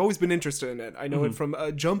design, and I've always been interested in it. I know it from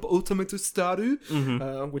Jump Ultimate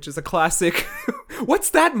Staru, which is a classic.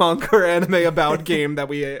 What's that manga anime about game that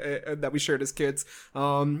we shared as kids?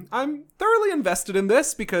 I'm thoroughly invested in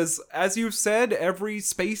this because, as you've said, every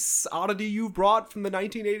space oddity you've brought from the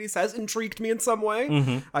 1980s has intrigued me in some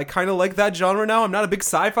way. I kind of like that genre now. I'm not a big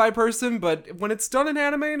sci-fi person, but when it's done in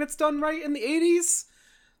anime and it's done right in the 80s,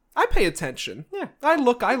 I pay attention. Yeah, I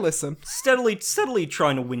look, I listen. Steadily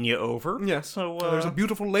trying to win you over. Yeah. So there's a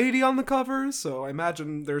beautiful lady on the cover, so I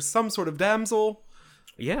imagine there's some sort of damsel.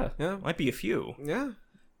 Yeah, might be a few. Yeah.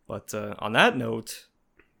 But on that note,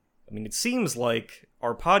 I mean, it seems like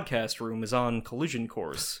our podcast room is on collision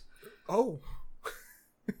course. Oh.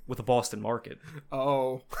 With the Boston market.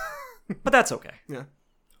 Oh. But that's okay. Yeah.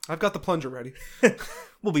 I've got the plunger ready.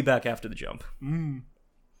 We'll be back after the jump.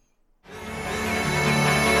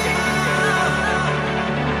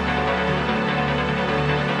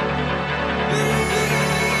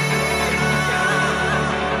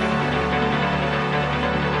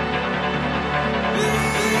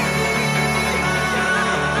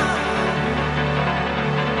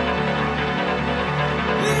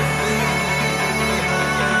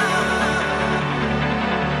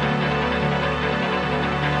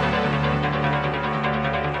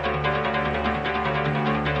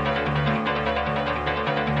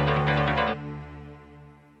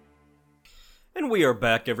 We are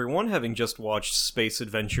back, everyone, having just watched Space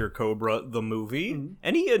Adventure Cobra, the movie.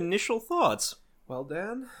 Any initial thoughts? Well,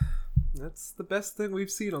 Dan, that's the best thing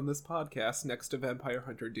we've seen on this podcast next to Vampire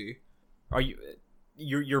Hunter D. Are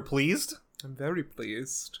you're pleased? I'm very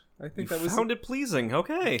pleased. I think you that was found it pleasing.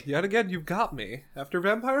 Okay. Yet again, you've got me. After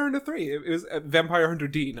Vampire Hunter 3, it was Vampire Hunter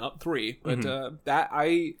D, not 3. But that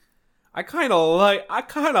I kind of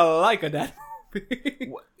like a that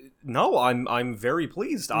movie. No, I'm very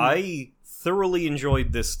pleased. I thoroughly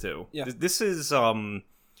enjoyed this too. Yeah. This is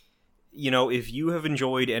if you have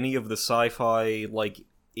enjoyed any of the sci-fi like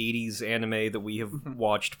 80s anime that we have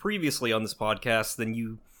watched previously on this podcast, then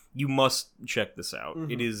you must check this out.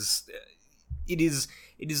 It is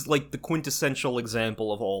like the quintessential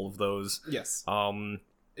example of all of those. Yes.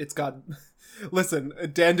 It's got listen,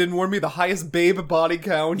 Dan didn't warn me, the highest babe body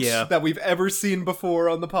count that we've ever seen before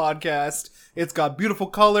on the podcast. It's got beautiful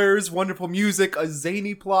colors, wonderful music, a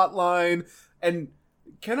zany plot line, and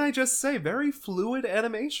can I just say, very fluid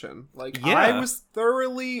animation. Like, I was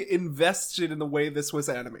thoroughly invested in the way this was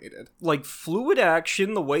animated. Like, fluid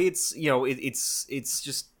action, the way it's, it's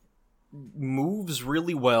just moves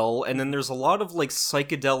really well, and then there's a lot of, like,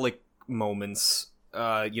 psychedelic moments,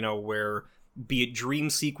 where be it dream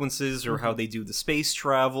sequences or how they do the space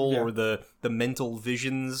travel or the mental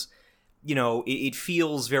visions, it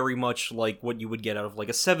feels very much like what you would get out of like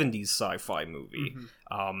a 70s sci-fi movie,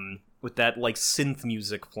 with that like synth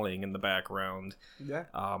music playing in the background. Yeah.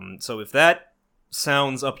 So if that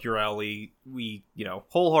sounds up your alley, we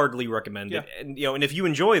wholeheartedly recommend it. And and if you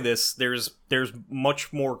enjoy this, there's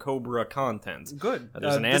much more Cobra content. Good.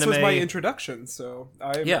 There's an anime. This was my introduction, so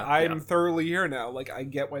I'm thoroughly here now. Like, I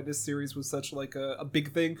get why this series was such like a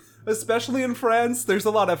big thing, especially in France. There's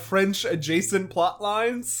a lot of French adjacent plot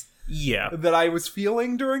lines. Yeah. That I was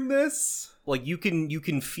feeling during this. Like, you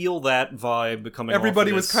can feel that vibe coming.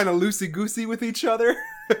 Everybody off of was kind of loosey-goosey with each other,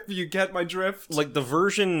 if you get my drift. Like, the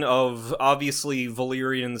version of, obviously,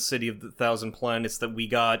 Valerian, the City of the Thousand Planets that we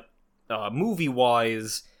got,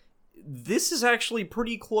 movie-wise, this is actually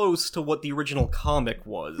pretty close to what the original comic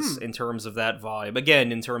was, in terms of that vibe.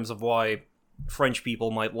 Again, in terms of why French people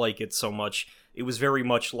might like it so much. It was very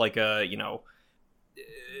much like a,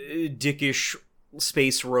 dickish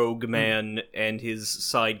space rogue man and his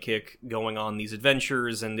sidekick going on these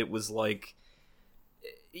adventures, and it was like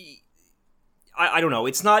I don't know,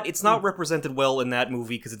 it's not represented well in that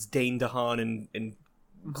movie because it's Dane DeHaan and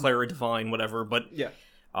Clara Devine, whatever, but you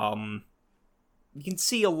can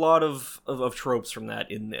see a lot of tropes from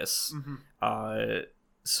that in this.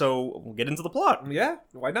 So we'll get into the plot. Yeah,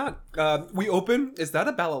 why not? We open, is that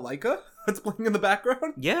a balalaika that's playing in the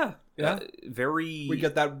background? Yeah. We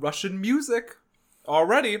get that Russian music.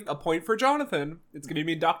 Already, a point for Jonathan. It's going to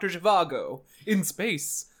be Dr. Zhivago in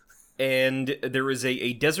space. And there is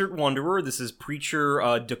a desert wanderer. This is Preacher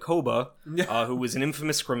Dakoba, who is an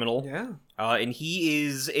infamous criminal. Yeah. And he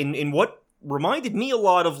is, in what reminded me a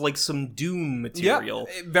lot of like some Dune material.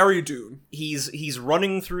 Yeah, very Dune. He's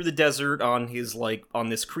running through the desert on his on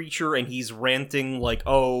this creature, and he's ranting like,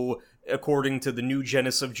 oh, according to the new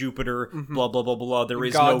genus of Jupiter, blah blah blah blah. There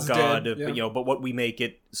is God's no god, dead, yeah. but what we make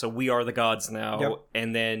it, so we are the gods now. Yep.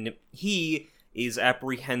 And then he is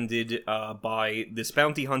apprehended by this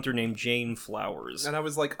bounty hunter named Jane Flowers. And I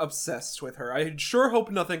was like obsessed with her. I sure hope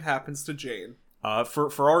nothing happens to Jane.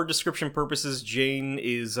 For our description purposes, Jane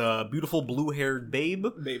is a beautiful blue-haired babe.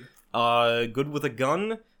 Good with a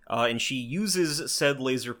gun. And she uses said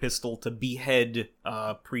laser pistol to behead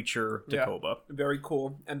Preacher Tacoba. Very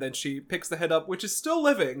cool. And then she picks the head up, which is still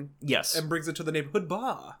living. Yes. And brings it to the neighborhood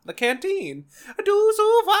bar. The canteen.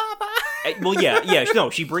 Well, yeah. No,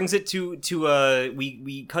 she brings it to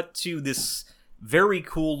we cut to this very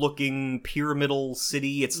cool-looking pyramidal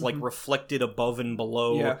city. It's, like, reflected above and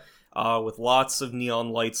below. Yeah. With lots of neon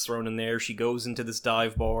lights thrown in there. She goes into this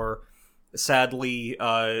dive bar. Sadly,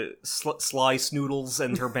 Sly Snoodles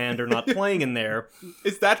and her band are not playing in there.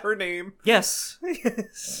 Is that her name? Yes.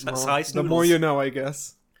 Sly Snoodles. The more you know, I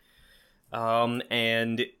guess.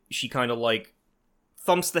 And she kind of, like,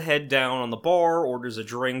 thumps the head down on the bar, orders a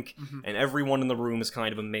drink, and everyone in the room is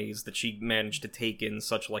kind of amazed that she managed to take in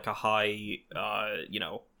such, like, a high,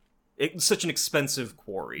 such an expensive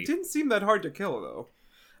quarry. It didn't seem that hard to kill, though.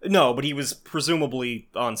 No, but he was presumably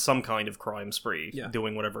on some kind of crime spree, Yeah.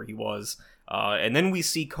 doing whatever he was. And then we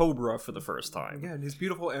see Cobra for the first time. Yeah, and his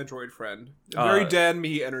beautiful android friend. Very Dan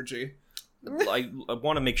Me energy. I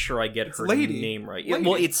want to make sure I get her Lady. name right. Lady.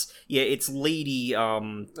 Well, it's Lady.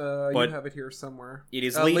 You but have it here somewhere. it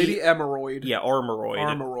is Lady Emeroid. Yeah, Armoroid.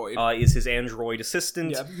 Armoroid. Is his android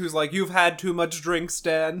assistant. Yeah, who's like, you've had too much drink,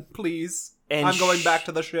 Stan. Please. And I'm going back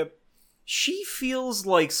to the ship. She feels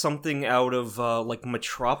like something out of like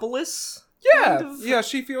Metropolis. Yeah, kind of. yeah,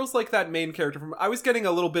 she feels like that main character from. I was getting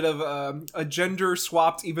a little bit of a gender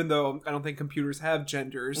swapped, even though I don't think computers have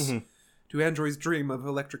genders. Do androids dream of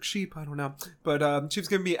electric sheep? I don't know, but she was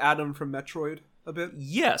giving me Adam from Metroid a bit.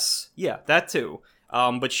 Yes, yeah, that too.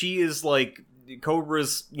 But she is like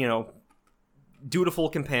Cobra's, dutiful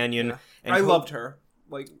companion. Yeah. And I loved her.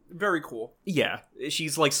 Like, very cool. Yeah,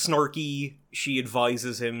 she's like snarky. She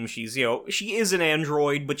advises him. She's, she is an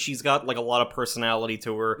android, but she's got like a lot of personality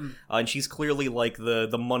to her, and she's clearly like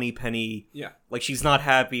the money penny. Yeah, like she's not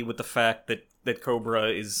happy with the fact that Cobra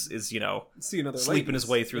is seeing other sleeping ladies. his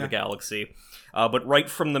way through the galaxy. But right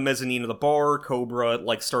from the mezzanine of the bar, Cobra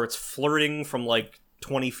like starts flirting from like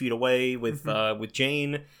 20 feet away with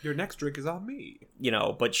Jane. Your next drink is on me.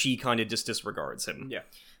 But she kind of just disregards him. Yeah.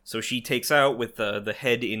 So she takes out with the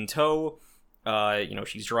head in tow.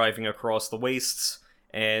 She's driving across the wastes,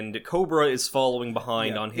 and Cobra is following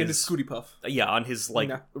behind on in his his Scooty Puff. on his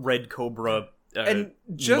red Cobra And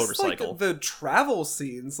just motorcycle. like the travel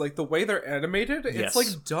scenes, like the way they're animated, Yes. it's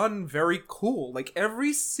like done very cool. Like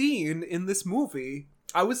every scene in this movie,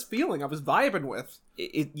 I was vibing with.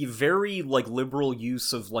 It very like liberal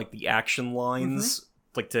use of like the action lines.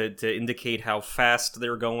 Like to indicate how fast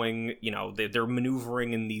they're going, they're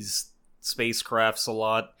maneuvering in these spacecrafts a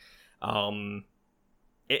lot.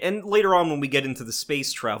 And later on, when we get into the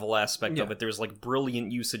space travel aspect of it, there's like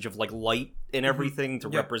brilliant usage of like light and everything to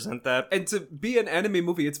represent that. And to be an anime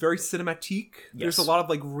movie, it's very cinematic. Yes. There's a lot of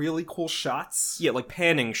like really cool shots. Yeah, like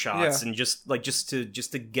panning shots Yeah. and just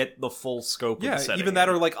to get the full scope of the setting. Even that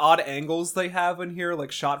are like odd angles they have in here,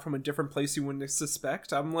 like shot from a different place you wouldn't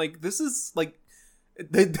suspect. I'm like, this is like,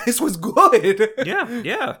 this was good.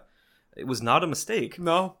 yeah. It was not a mistake.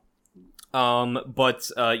 No. But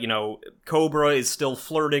Cobra is still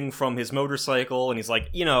flirting from his motorcycle, and he's like,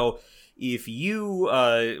 if you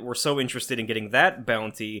were so interested in getting that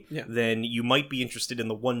bounty, then you might be interested in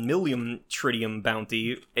the 1 million tritium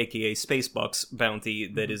bounty, aka Spacebucks bounty,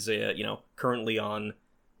 that is, currently on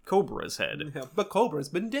Cobra's head. Yeah, but Cobra's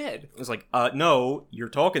been dead. It's like, no, you're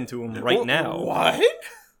talking to him right now. What?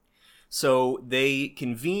 So they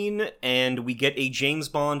convene, and we get a James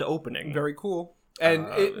Bond opening. Very cool. And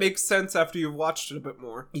it makes sense after you've watched it a bit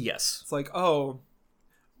more. Yes. It's like, oh,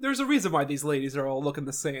 there's a reason why these ladies are all looking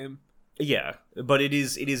the same. Yeah, but it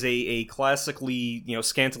is a classically,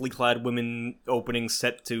 scantily clad women opening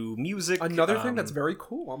set to music. Another thing that's very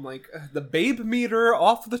cool. I'm like, the babe meter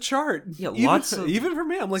off the chart. Yeah, even for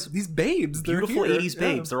me, I'm like, these babes, they're beautiful here. 80s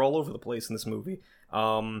babes. They're all over the place in this movie.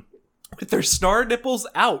 With their star nipples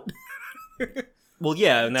out. Well,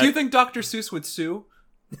 yeah. And Do you think Dr. Seuss would sue?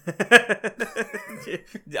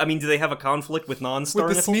 I mean, do they have a conflict with non-star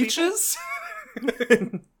With the nipple Sneetches?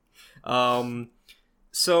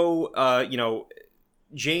 So,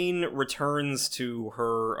 Jane returns to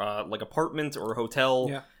her, apartment or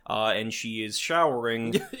hotel, and she is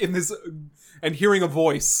showering. In this, and hearing a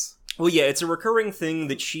voice. Well, yeah, it's a recurring thing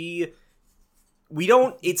that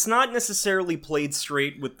it's not necessarily played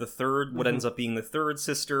straight with the third, what ends up being the third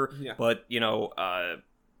sister, but,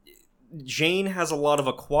 Jane has a lot of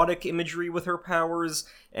aquatic imagery with her powers,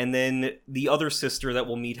 and then the other sister that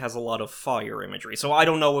we'll meet has a lot of fire imagery. So I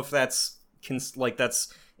don't know if that's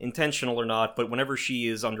intentional or not, but whenever she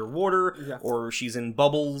is underwater or she's in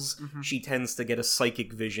bubbles, she tends to get a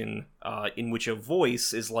psychic vision in which a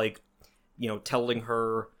voice is telling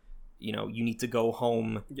her, you need to go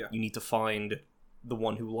home, you need to find the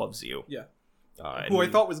one who loves you. Yeah. Who I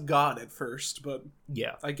thought was God at first, but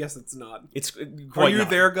I guess it's not. It's quite Are you not.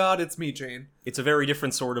 There, God? It's me, Jane. It's a very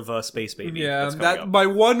different sort of space baby. Yeah, my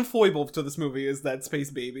one foible to this movie is that space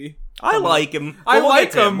baby. I like him.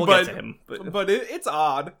 But it's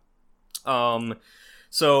odd.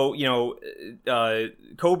 So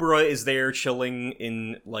Cobra is there chilling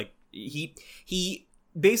in he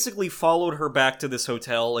basically followed her back to this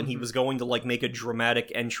hotel, and he was going to make a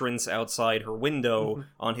dramatic entrance outside her window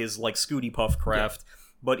on his Scooty Puff craft,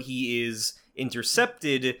 but he is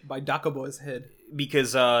intercepted by Dakobo's head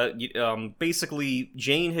because basically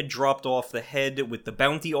Jane had dropped off the head with the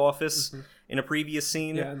bounty office in a previous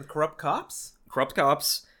scene. Yeah, and the corrupt cops,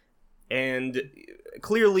 and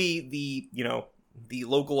clearly the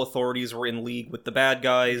local authorities were in league with the bad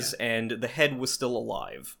guys, and the head was still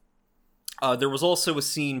alive. There was also a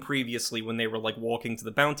scene previously when they were, walking to the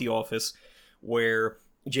bounty office where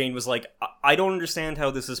Jane was like, I don't understand how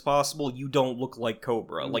this is possible. You don't look like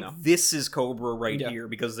Cobra. No. This is Cobra right here,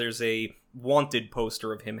 because there's a wanted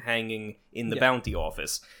poster of him hanging in the bounty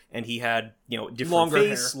office. And he had,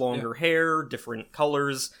 different longer hair, different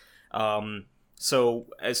colors. So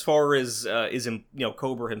as far as,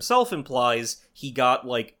 Cobra himself implies, he got,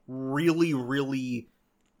 really, really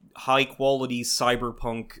high-quality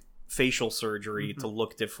cyberpunk facial surgery to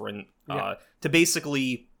look different, to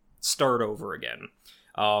basically start over again.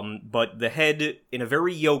 But the head, in a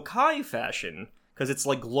very yokai fashion, because it's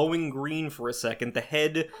glowing green for a second, the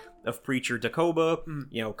head of Preacher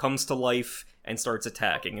Dakoba, comes to life and starts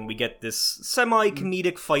attacking. And we get this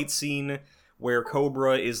semi-comedic fight scene where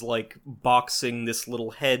Cobra is boxing this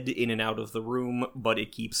little head in and out of the room, but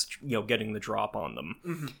it keeps, getting the drop on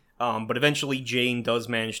them. But eventually Jane does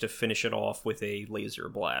manage to finish it off with a laser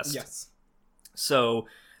blast. Yes. So,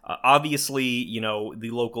 obviously,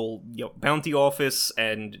 the local bounty office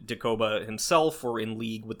and Dakoba himself were in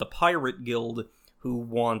league with the Pirate Guild, who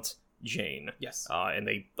want Jane. Yes. And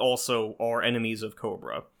they also are enemies of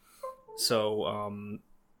Cobra. So,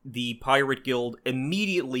 the Pirate Guild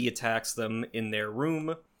immediately attacks them in their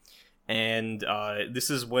room, and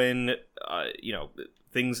this is when,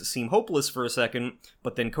 things seem hopeless for a second,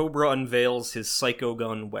 but then Cobra unveils his psycho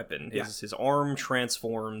gun weapon. His arm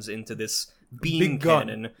transforms into this beam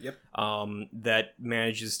cannon that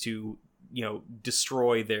manages to,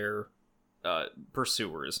 destroy their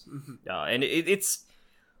pursuers. And it's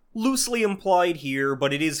loosely implied here,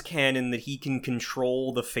 but it is canon that he can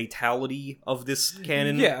control the fatality of this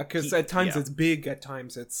cannon. Yeah, because at times it's big, at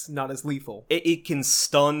times it's not as lethal. It can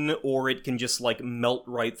stun, or it can just, melt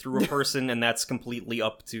right through a person, and that's completely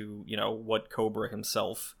up to, what Cobra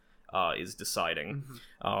himself is deciding.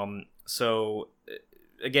 So,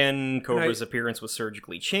 again, Cobra's appearance was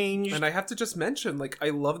surgically changed. And I have to just mention, I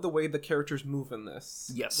love the way the characters move in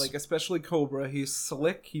this. Yes. Especially Cobra. He's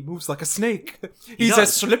slick. He moves like a snake. He's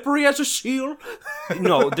as slippery as a shield.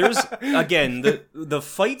 No, there's, again, the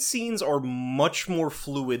fight scenes are much more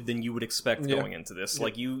fluid than you would expect going into this.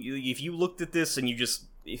 If you looked at this and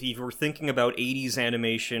if you were thinking about 80s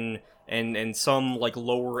animation and some,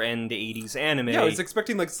 lower-end 80s anime... Yeah, I was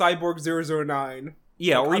expecting, Cyborg 009.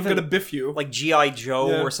 Yeah, or I'm even gonna biff you, G.I.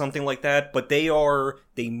 Joe or something like that. But they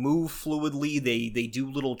move fluidly. They do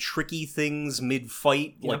little tricky things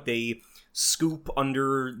mid-fight, they scoop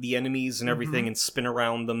under the enemies and everything and spin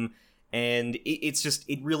around them. And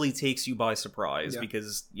it really takes you by surprise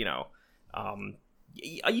because you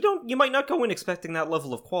might not go in expecting that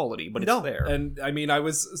level of quality, but it's there. And I mean, I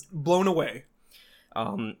was blown away.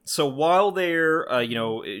 So while they're,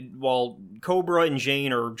 while Cobra and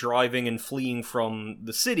Jane are driving and fleeing from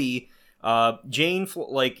the city, Jane,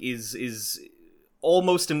 is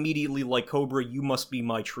almost immediately like, Cobra, you must be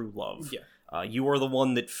my true love. Yeah. You are the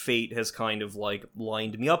one that fate has kind of,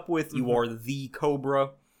 lined me up with. You are the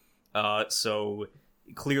Cobra. So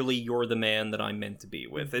clearly you're the man that I'm meant to be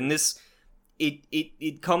with. And this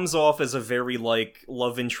it comes off as a very like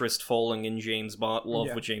love interest falling in James Bond,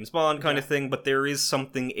 with James Bond kind of thing, but there is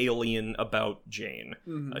something alien about Jane.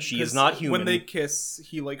 She is not human. When they kiss,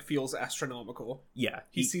 he like feels astronomical. Yeah,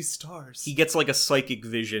 he sees stars. He gets like a psychic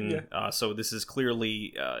vision. So this is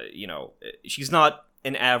clearly, she's not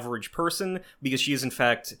an average person, because she is in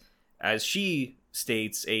fact, as she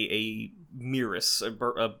states, a Mirus,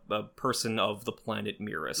 a person of the planet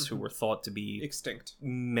Mirus, who were thought to be extinct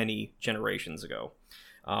many generations ago.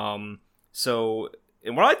 So,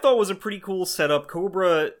 and what I thought was a pretty cool setup,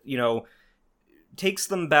 Cobra, takes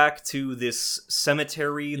them back to this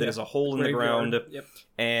cemetery that is a hole in the ground,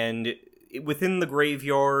 and within the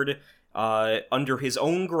graveyard, under his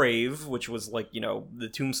own grave, which was like, the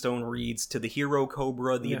tombstone reads, "To the hero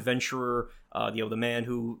Cobra, the adventurer, the man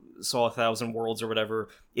who saw 1,000 worlds," or whatever.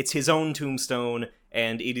 It's his own tombstone,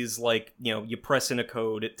 and it is like, you press in a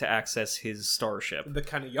code to access his starship. The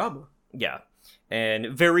Kaneyama. Yeah. And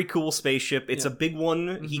very cool spaceship. It's a big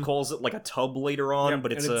one. He calls it like a tub later on,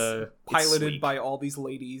 but it's piloted by all these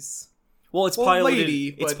ladies. Well, it's piloted.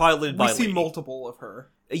 It's piloted by. We see multiple of her.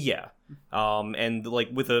 Yeah, and like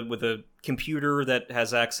with a computer that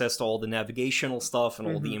has access to all the navigational stuff and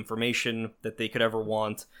all the information that they could ever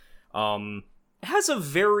want. It has a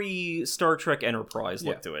very Star Trek Enterprise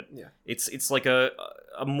look to it. Yeah, it's like a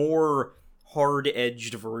more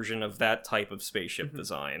hard-edged version of that type of spaceship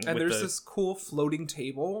design. And there's this cool floating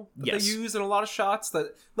table that they use in a lot of shots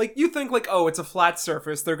that, like, you think, like, oh, it's a flat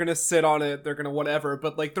surface, they're gonna sit on it, they're gonna whatever,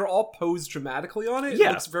 but, like, they're all posed dramatically on it. Yeah.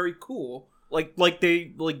 It looks very cool. Like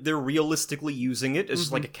they're realistically using it as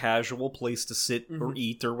just like a casual place to sit or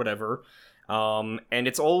eat or whatever. And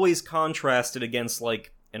it's always contrasted against,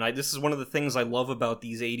 like, and this is one of the things I love about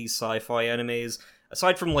these 80s sci-fi animes,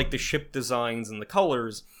 aside from, like, the ship designs and the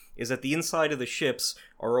colors, is that the inside of the ships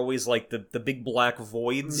are always like the big black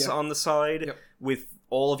voids on the side, with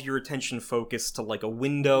all of your attention focused to like a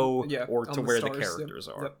window or to where the characters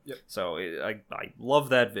are. So I love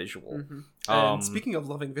that visual. And speaking of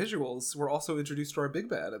loving visuals, we're also introduced to our big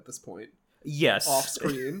bad at this point. Yes. Off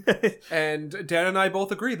screen. And Dan and I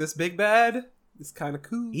both agree, this big bad is kind of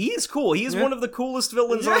cool. He is cool. He is one of the coolest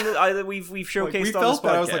villains that we've showcased on this podcast.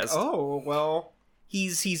 That. I was like, oh, well...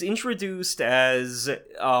 He's introduced as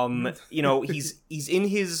he's in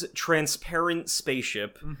his transparent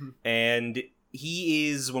spaceship, and he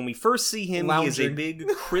is, when we first see him, lounging. He is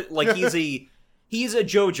a big he's a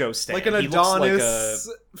JoJo stand, like an Adonis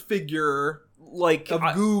figure, like of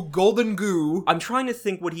goo, golden goo. I'm trying to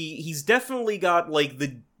think what he's definitely got, like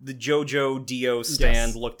the JoJo Dio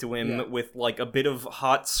stand look to him, with like a bit of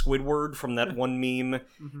hot Squidward from that one meme,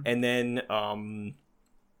 and then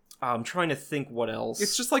I'm trying to think what else.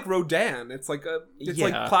 It's just like Rodin. It's like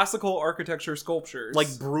like classical architecture sculptures, like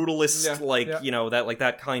brutalist,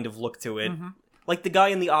 that kind of look to it, like the guy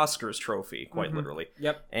in the Oscars trophy, quite literally.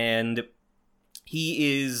 Yep. And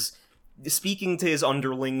he is speaking to his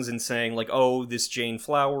underlings and saying, like, oh, this Jane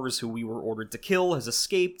Flowers, who we were ordered to kill, has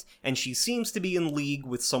escaped, and she seems to be in league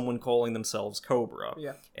with someone calling themselves Cobra.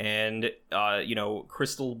 Yeah. And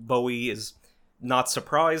Crystal Bowie is not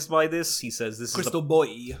surprised by this. He says this Crystal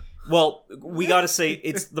Bowie. Well, we gotta say,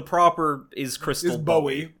 it's the proper is Crystal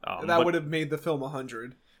Bowie. That would have made the film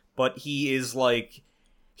 100. But he is like,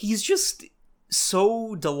 he's just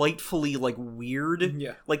so delightfully like weird.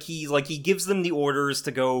 Yeah. Like he gives them the orders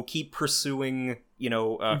to go keep pursuing,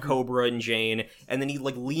 Cobra and Jane, and then he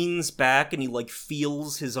like leans back and he like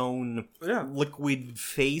feels his own liquid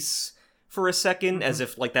face for a second, as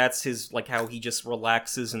if like that's his, like, how he just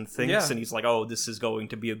relaxes and thinks, and he's like, oh, this is going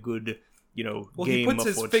to be a good well, game he puts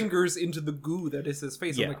afoot. His fingers into the goo that is his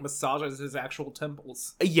face and like massages his actual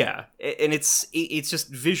temples. Yeah, and it's just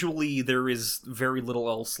visually there is very little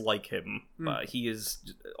else like him. He is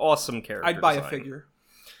awesome character. I'd buy design. a figure.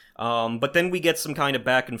 But then we get some kind of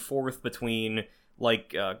back and forth between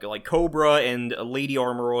like Cobra and Lady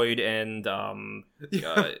Armoroid and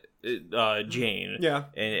Jane. Yeah.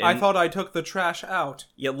 And I thought I took the trash out.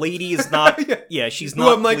 Yeah, Lady is not... she's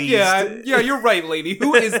not I'm like, pleased. Yeah, you're right, Lady.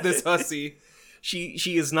 Who is this hussy? She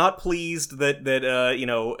is not pleased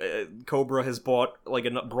that Cobra has brought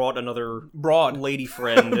another lady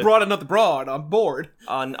friend. Brought another broad on board.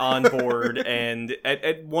 On board, and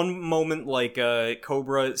at one moment, like,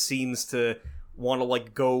 Cobra seems to want to,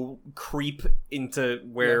 like, go creep into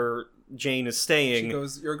where... Jane is staying. She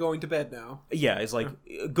goes, "You're going to bed now." Yeah, he's like,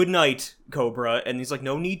 "Good night, Cobra," and he's like,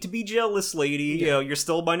 "No need to be jealous, lady. You're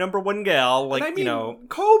still my number one gal." Like, and I mean,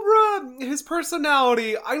 Cobra, his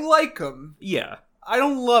personality, I like him. Yeah, I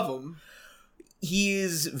don't love him. He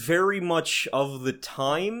is very much of the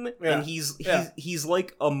time, and he's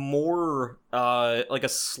like a more like a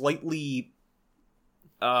slightly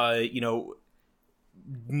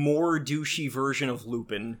more douchey version of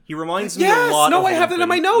Lupin. He reminds me Yes! a lot of No, I have that Lupin. in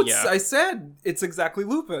my notes! Yeah. I said it's exactly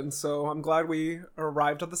Lupin, so I'm glad we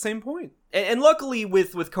arrived at the same point. And luckily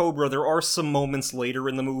with Cobra, there are some moments later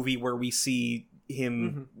in the movie where we see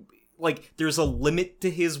him... Like, there's a limit to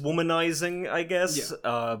his womanizing, I guess.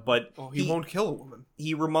 Yeah. But he won't kill a woman.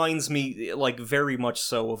 He reminds me, like, very much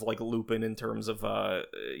so of, like, Lupin in terms of,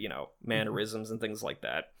 mannerisms and things like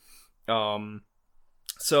that.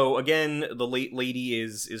 So, again, the late lady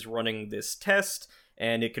is running this test,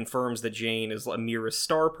 and it confirms that Jane is a mere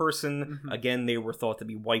star person. Again, they were thought to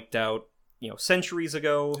be wiped out, centuries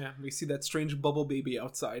ago. Yeah, we see that strange bubble baby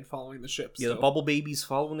outside following the ship. Yeah, the bubble baby's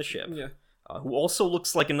following the ship. Yeah. Who also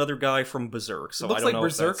looks like another guy from Berserk. So It looks I don't like know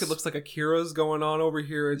Berserk. if that's... It looks like Akira's going on over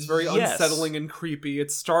here. It's very Yes. unsettling and creepy.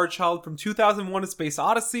 It's Star Child from 2001: A Space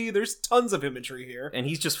Odyssey. There's tons of imagery here. And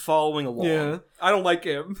he's just following along. Yeah, I don't like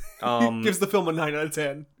him. He gives the film a 9 out of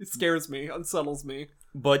 10. It scares me, unsettles me.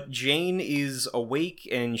 But Jane is awake,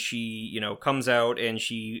 and she, comes out, and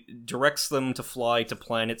she directs them to fly to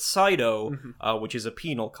planet Sido, which is a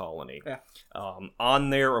penal colony. Yeah. On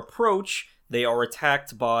their approach, they are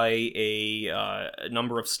attacked by a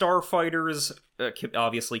number of starfighters,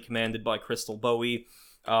 obviously commanded by Crystal Bowie,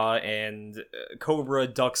 and Cobra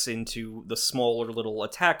ducks into the smaller little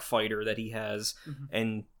attack fighter that he has,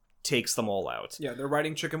 and takes them all out. Yeah, they're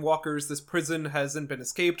riding chicken walkers. This prison hasn't been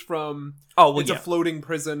escaped from. Oh, well, it's a floating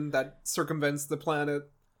prison that circumvents the planet.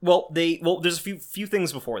 Well, there's a few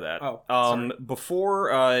things before that. Oh, sorry.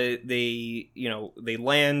 Before they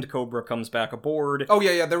land, Cobra comes back aboard. Oh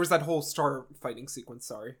yeah, there was that whole star fighting sequence.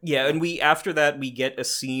 Sorry. Yeah, and after that we get a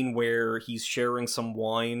scene where he's sharing some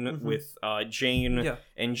wine with Jane,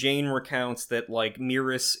 and Jane recounts that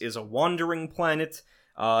Miris is a wandering planet.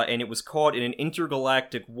 And it was caught in an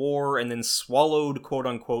intergalactic war and then swallowed, quote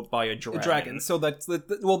unquote, by a dragon. A dragon. So that's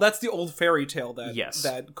that's the old fairy tale that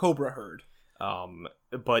that Cobra heard.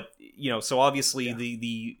 But so obviously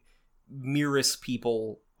the Miris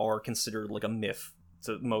people are considered like a myth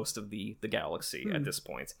to most of the galaxy at this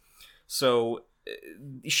point. So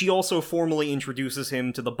she also formally introduces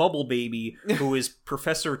him to the Bubble Baby, who is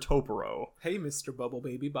Professor Topero. Hey, Mr. Bubble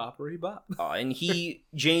Baby, boppery bop. And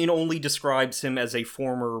Jane only describes him as a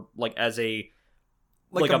former, as a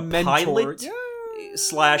mentor. pilot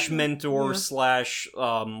slash mentor slash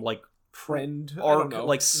friend,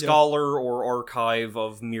 scholar or archive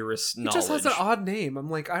of Miris knowledge. It just has an odd name. I'm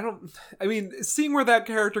like, seeing where that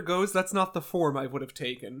character goes, that's not the form I would have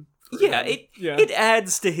taken. It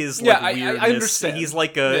adds to his weirdness. I understand. He's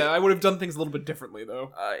I would have done things a little bit differently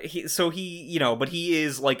though. But he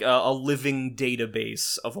is like a living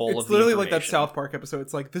database of all of the It's literally like that information. South Park episode.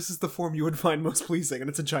 It's like, this is the form you would find most pleasing, and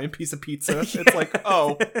it's a giant piece of pizza. It's like,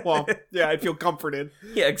 oh, well, yeah, I feel comforted.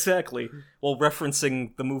 Yeah, exactly. Well,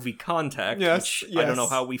 referencing the movie Contact, yes. I don't know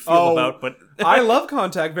how we feel about, but I love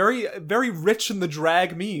Contact. Very, very rich in the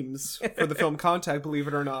drag memes for the film Contact, believe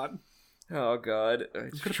it or not. Oh god,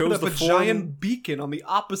 Could put up a giant beacon on the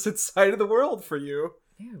opposite side of the world for you.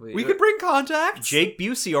 Yeah, we could bring Contact. Jake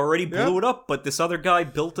Busey already blew it up, but this other guy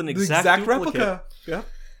built an exact duplicate. Replica. Yeah.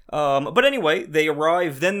 But anyway, they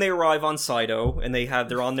arrive on Sido, and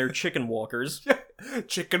they're on their chicken walkers.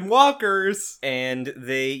 Chicken walkers. And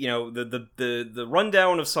they, the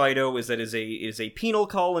rundown of Sido is that is a penal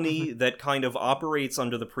colony that kind of operates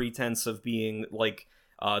under the pretense of being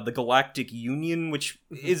the Galactic Union, which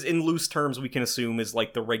is, in loose terms, we can assume is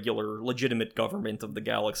the regular, legitimate government of the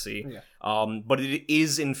galaxy. Yeah. But it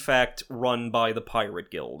is, in fact, run by the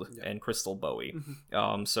Pirate Guild and Crystal Bowie.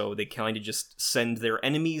 So they kind of just send their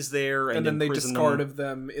enemies there and then they discard them. of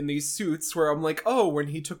them in these suits, where I'm like, oh, when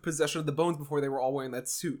he took possession of the bones before, they were all wearing that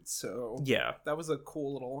suit. So yeah, that was a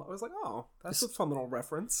cool little... I was like, oh, that's a fun little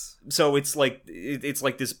reference. So it's like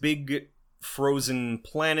this big frozen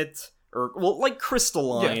planet... like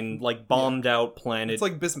crystalline, bombed out planet. It's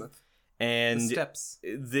like bismuth. And the steps.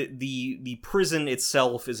 The prison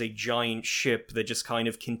itself is a giant ship that just kind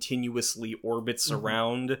of continuously orbits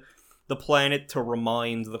around the planet to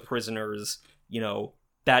remind the prisoners,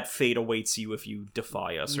 that fate awaits you if you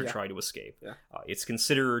defy us or try to escape. Yeah. It's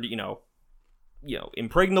considered,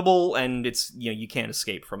 impregnable, and it's you can't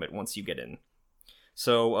escape from it once you get in.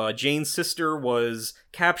 So Jane's sister was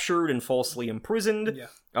captured and falsely imprisoned. Yeah.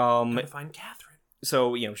 Gotta find Catherine.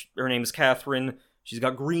 So, her name is Catherine. She's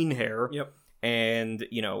got green hair. Yep. And,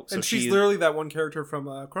 so and she's literally that one character from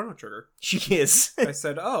Chrono Trigger. She is. I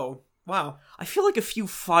said, oh, wow. I feel like a few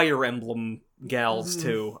Fire Emblem gals,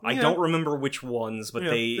 too. I don't remember which ones, but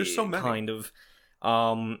there's so many. Kind of.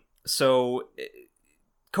 So,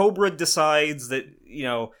 Cobra decides that,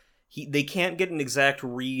 they can't get an exact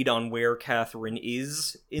read on where Catherine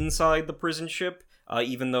is inside the prison ship,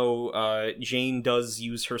 even though Jane does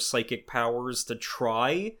use her psychic powers to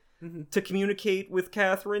try to communicate with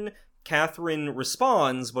Catherine. Catherine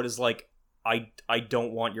responds, but is like, I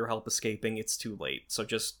don't want your help escaping, it's too late, so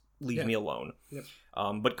just leave me alone. Yep.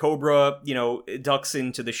 But Cobra, ducks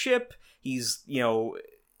into the ship. He's,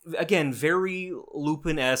 again, very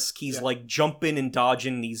Lupin-esque. He's, like, jumping and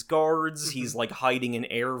dodging these guards. He's, like, hiding in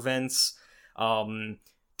air vents. To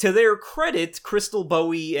their credit, Crystal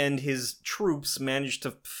Bowie and his troops managed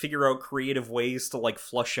to figure out creative ways to, like,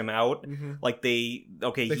 flush him out. Like,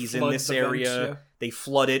 he's in this area. Vents, They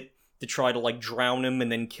flood it to try to, like, drown him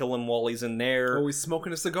and then kill him while he's in there. Always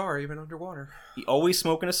smoking a cigar, even underwater. Always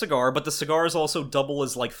smoking a cigar, but the cigars also double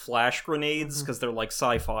as, like, flash grenades, because they're, like,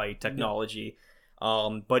 sci-fi technology.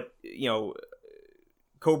 But,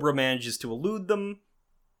 Cobra manages to elude them,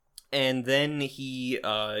 and then he,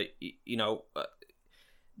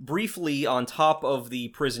 briefly, on top of the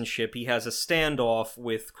prison ship, he has a standoff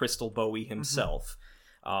with Crystal Bowie himself.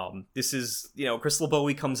 This is, Crystal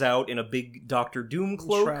Bowie comes out in a big Doctor Doom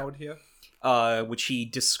cloak. Shroud, yeah. Which he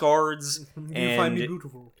discards. Do you find me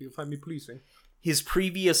beautiful? Do you find me pleasing? His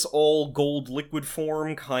previous all-gold liquid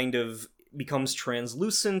form kind of becomes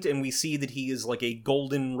translucent, and we see that he is like a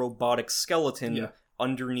golden robotic skeleton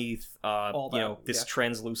underneath, this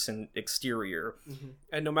translucent exterior.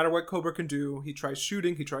 And no matter what Cobra can do, he tries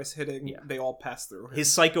shooting, he tries hitting, they all pass through him.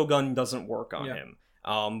 His psycho gun doesn't work on him.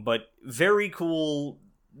 But very cool,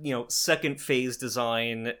 second phase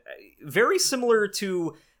design, very similar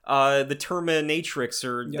to the Terminatrix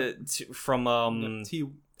from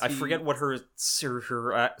I forget what her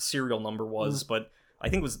serial number was, but I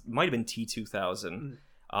think might have been T-2000,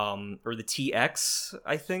 or the TX,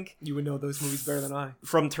 I think. You would know those movies better than I.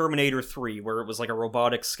 From Terminator 3, where it was like a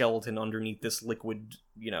robotic skeleton underneath this liquid,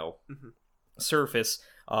 surface,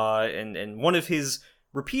 and one of his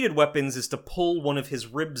repeated weapons is to pull one of his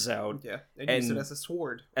ribs out, and use it as a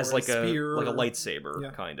sword, as like a spear, like a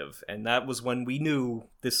lightsaber, kind of. And that was when we knew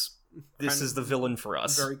this is the villain for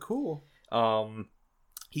us. Very cool.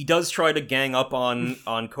 He does try to gang up on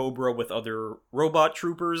Cobra with other robot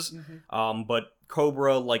troopers, but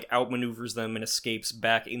Cobra like outmaneuvers them and escapes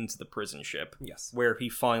back into the prison ship. Yes, where he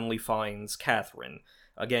finally finds Catherine.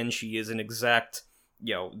 Again, she is an exact.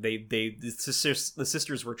 The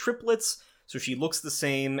sisters were triplets. So she looks the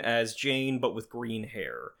same as Jane, but with green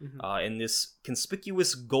hair, and this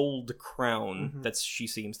conspicuous gold crown that she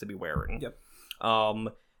seems to be wearing.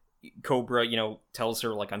 Cobra, tells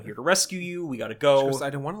her, like, I'm here to rescue you, we gotta go. She goes,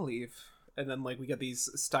 I don't want to leave. And then, like, we get these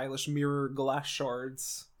stylish mirror glass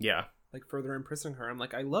shards. Yeah. Like, further imprisoning her. I'm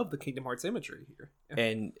like, I love the Kingdom Hearts imagery here.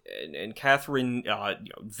 And Catherine,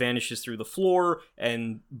 vanishes through the floor,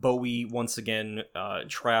 and Bowie, once again,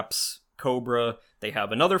 traps Cobra. They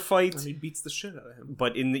have another fight, and he beats the shit out of him.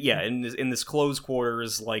 But in this closed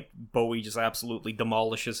quarters, like, Bowie just absolutely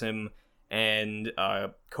demolishes him, and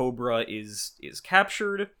Cobra is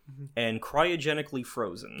captured and cryogenically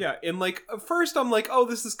frozen. Yeah, and like at first I'm like, oh,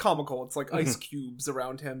 this is comical. It's like ice cubes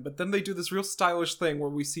around him, but then they do this real stylish thing where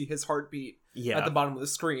we see his heartbeat at the bottom of the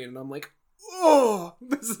screen, and I'm like, oh,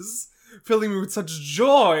 this is filling me with such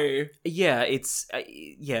joy. It's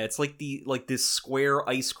like this square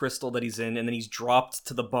ice crystal that he's in, and then he's dropped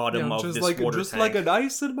to the bottom of this water just tank. like an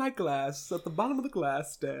ice in my glass at the bottom of the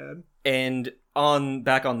glass, Dad. And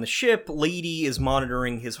back on the ship, Lady is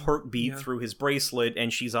monitoring his heartbeat through his bracelet,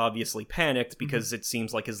 and she's obviously panicked because it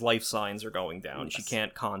seems like his life signs are going down. Yes. She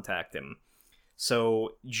can't contact him.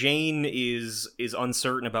 So Jane is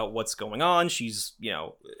uncertain about what's going on. She's,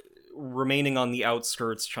 remaining on the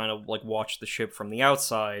outskirts, trying to like watch the ship from the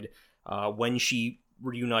outside, when she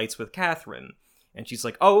reunites with Catherine. And she's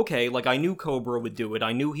like, oh, okay, like I knew Cobra would do it.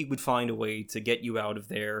 I knew he would find a way to get you out of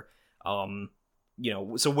there.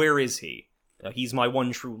 So where is he? He's my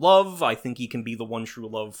one true love. I think he can be the one true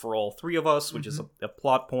love for all three of us, which is a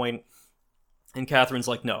plot point. And Catherine's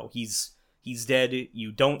like, no, he's dead.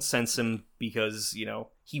 You don't sense him because,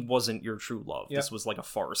 he wasn't your true love. Yep. This was like a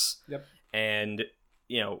farce. Yep. And,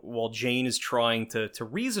 while Jane is trying to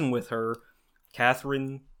reason with her,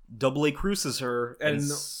 Catherine doubly cruises her and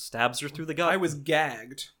stabs her through the gut. I was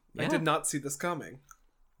gagged. Yeah. I did not see this coming.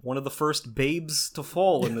 One of the first babes to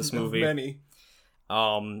fall in this movie. Many.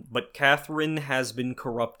 But Catherine has been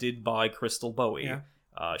corrupted by Crystal Bowie.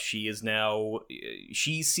 Yeah. She is now...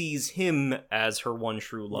 She sees him as her one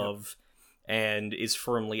true love, and is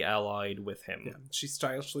firmly allied with him. Yeah. She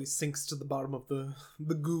stylishly sinks to the bottom of the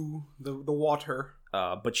goo, the water,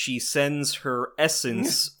 but she sends her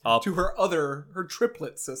essence up to her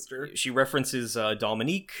triplet sister. She references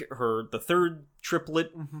Dominique, the third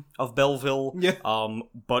triplet of Belleville. Yeah.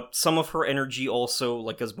 But some of her energy also,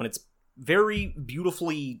 like, as when it's very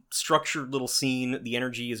beautifully structured little scene, the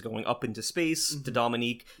energy is going up into space to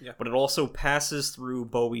Dominique, but it also passes through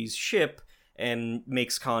Bowie's ship and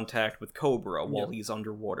makes contact with Cobra while he's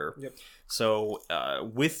underwater. Yep. So,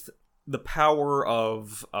 with the power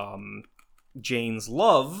of Jane's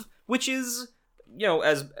love, which is,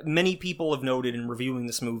 as many people have noted in reviewing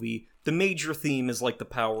this movie, the major theme is, like, the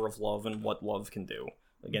power of love and what love can do.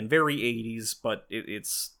 Again, very 80s, but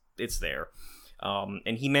it's there.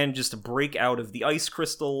 And he manages to break out of the ice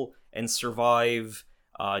crystal and survive,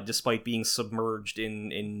 despite being submerged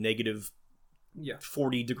in negative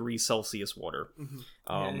 40 degrees Celsius water.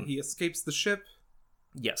 And he escapes the ship.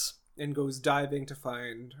 Yes. And goes diving to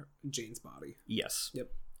find Jane's body. Yes. Yep.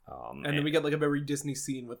 And then we get, like, a very Disney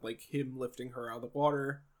scene with, like, him lifting her out of the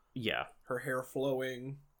water. Yeah. Her hair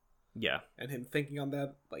flowing. Yeah. And him thinking on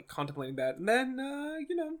that, like, contemplating that. And then,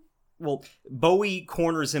 Well, Bowie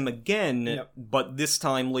corners him again, but this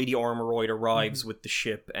time Lady Armoroid arrives with the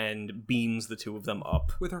ship and beams the two of them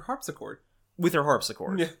up. With her harpsichord.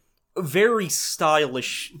 Yeah. Very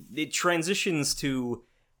stylish. It transitions to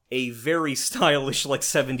a very stylish, like,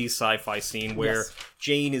 70s sci-fi scene where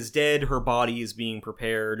Jane is dead, her body is being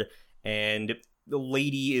prepared, and the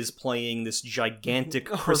lady is playing this gigantic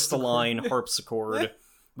crystalline harpsichord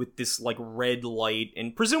with this, like, red light,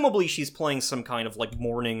 and presumably she's playing some kind of, like,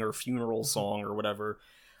 mourning or funeral song or whatever.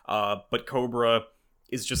 But Cobra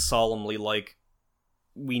is just solemnly like,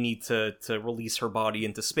 we need to release her body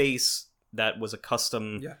into space. That was a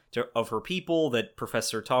custom of her people that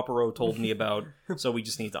Professor Topero told me about, so we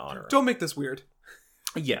just need to honor it. Don't make this weird.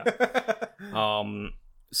 Yeah.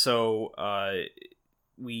 So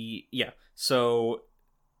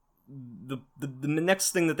the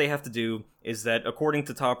next thing that they have to do is that, according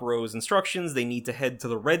to Topero's instructions, they need to head to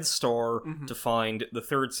the Red Star to find the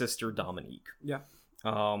third sister, Dominique. Yeah.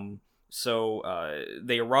 So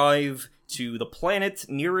they arrive to the planet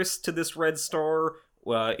nearest to this Red Star.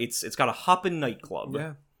 It's got a hoppin' nightclub.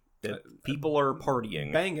 Yeah. That people are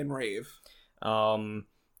partying. Bang and rave. And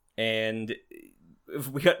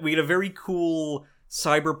we had a very cool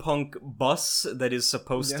cyberpunk bus that is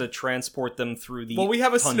supposed to transport them through the we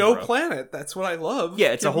have a tundra. Snow planet. That's what I love.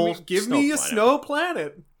 Yeah, it's give me a snow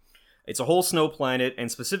planet. It's a whole snow planet,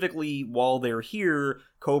 and specifically while they're here,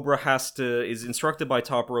 Cobra is instructed by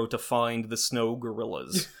Topero to find the snow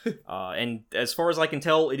gorillas. And as far as I can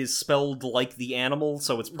tell, it is spelled like the animal,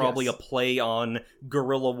 so it's probably a play on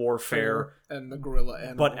guerrilla warfare. And the gorilla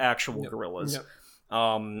animal. But actual gorillas. Yep.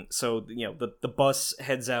 So, the bus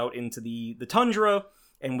heads out into the tundra,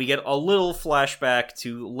 and we get a little flashback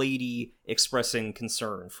to Lady expressing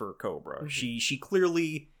concern for Cobra. She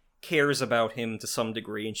clearly cares about him to some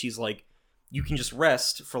degree, and she's like, you can just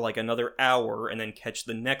rest for, like, another hour and then catch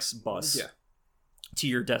the next bus to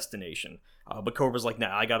your destination. But Cobra's like,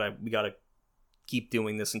 nah, we gotta keep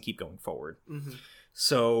doing this and keep going forward.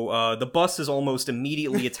 So the bus is almost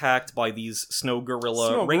immediately attacked by these snow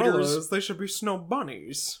gorilla raiders. They should be snow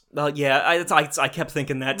bunnies. Yeah, I kept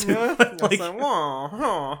thinking that too.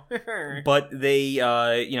 But they,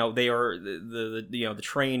 they are the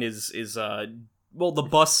train is well, the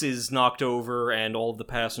bus is knocked over, and all of the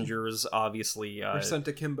passengers obviously are sent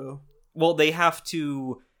to Kimbo. Well, they have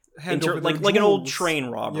to like an old train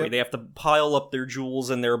robbery. Yep. They have to pile up their jewels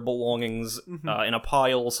and their belongings in a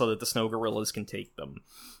pile so that the snow gorillas can take them.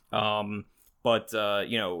 But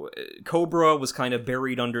Cobra was kind of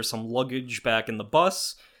buried under some luggage back in the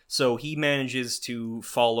bus, so he manages to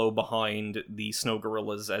follow behind the snow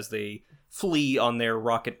gorillas as they flee on their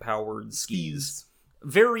rocket-powered skis.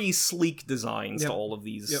 Very sleek designs to all of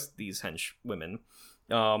these henchwomen.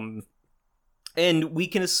 And we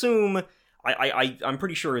can assume, I'm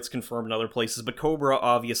pretty sure it's confirmed in other places, but Cobra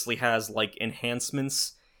obviously has, like,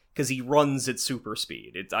 enhancements, because he runs at super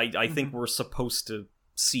speed. I think we're supposed to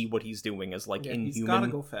see what he's doing as, like, inhuman. He's gotta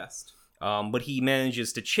go fast. But he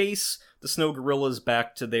manages to chase the snow gorillas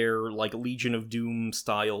back to their, like, Legion of Doom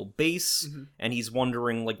style base, and he's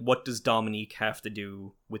wondering, like, what does Dominique have to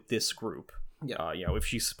do with this group? If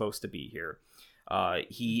she's supposed to be here.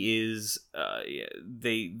 The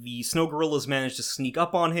snow gorillas manage to sneak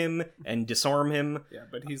up on him and disarm him. Yeah,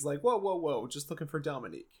 but he's like, whoa, just looking for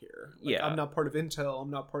Dominique here. Like, I'm not part of Intel,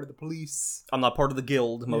 I'm not part of the police. I'm not part of the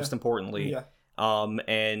guild, most importantly. Yeah.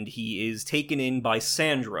 And he is taken in by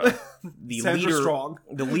Sandra, the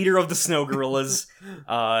leader of the snow gorillas.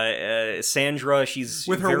 Sandra, she's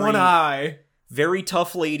with her one eye. very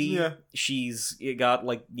tough lady. Yeah. She's got,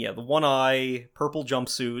 like, the one eye, purple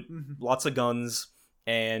jumpsuit, lots of guns,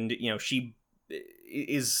 and, she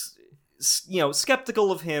is,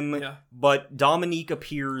 skeptical of him, but Dominique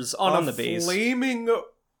appears on the base. Flaming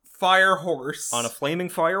fire horse. On a flaming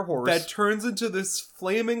fire horse. That turns into this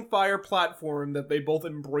flaming fire platform that they both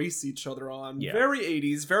embrace each other on. Yeah. Very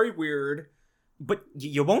 80s, very weird. But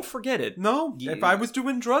you won't forget it. No, if I was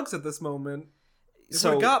doing drugs at this moment, it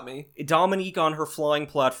would've got me. Dominique on her flying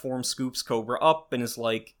platform scoops Cobra up and is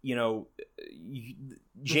like,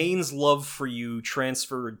 Jane's love for you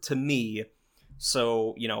transferred to me,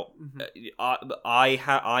 so,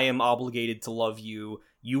 I am obligated to love you.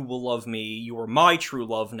 You will love me. You are my true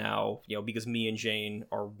love now, because me and Jane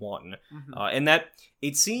are one. And that,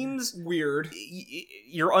 it seems weird.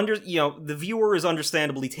 The viewer is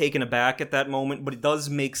understandably taken aback at that moment, but it does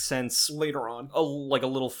make sense later on, a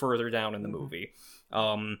little further down in the movie.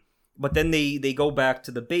 But then they go back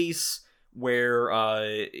to the base where,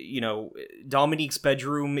 Dominique's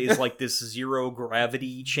bedroom is like this zero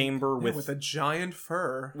gravity chamber with a giant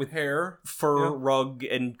fur. With hair. Fur rug,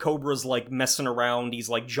 and Cobra's like messing around. He's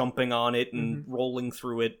like jumping on it and rolling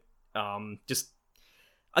through it. Just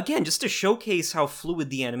to showcase how fluid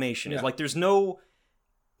the animation is. Like, there's no...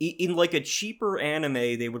 In, like, a cheaper anime,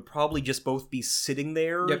 they would probably just both be sitting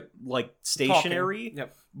there, like, stationary.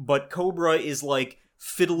 But Cobra is, like,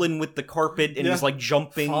 fiddling with the carpet and is, like,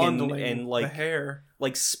 jumping and like, the hair.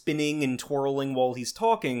 Like, spinning and twirling while he's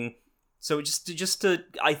talking. So just to,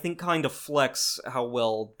 I think, kind of flex how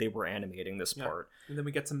well they were animating this part. And then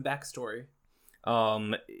we get some backstory.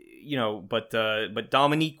 But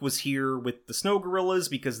Dominique was here with the Snow Gorillas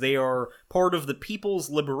because they are part of the People's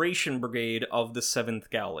Liberation Brigade of the 7th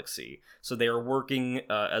Galaxy. So they are working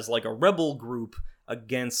as like a rebel group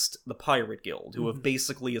against the Pirate Guild, who have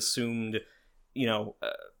basically assumed,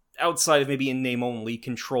 outside of maybe in name only,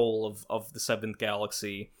 control of the 7th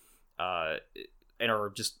Galaxy, and are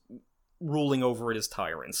just ruling over it as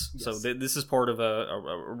tyrants. Yes. So this is part of a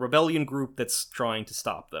rebellion group that's trying to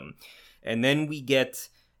stop them. And then we get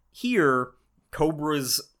here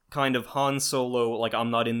Cobra's kind of Han Solo, like,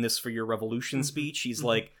 I'm not in this for your revolution speech. He's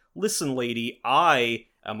like, listen, lady, I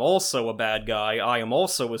am also a bad guy. I am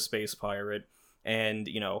also a space pirate. And,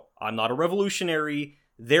 I'm not a revolutionary.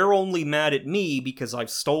 They're only mad at me because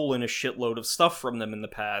I've stolen a shitload of stuff from them in the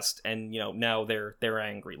past. And, now they're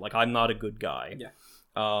angry. Like, I'm not a good guy.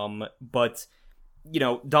 Yeah. But...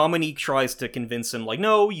 Dominique tries to convince him, like,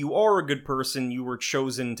 no, you are a good person, you were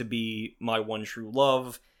chosen to be my one true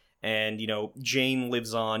love, and, Jane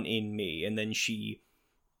lives on in me, and then she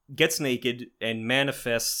gets naked and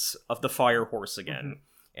manifests of the fire horse again,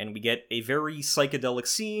 and we get a very psychedelic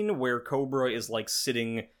scene where Cobra is, like,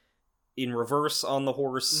 sitting in reverse on the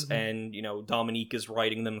horse, and, Dominique is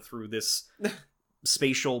riding them through this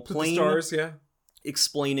spatial plane, the stars,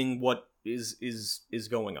 explaining what is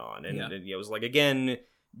going on, and it was like, again,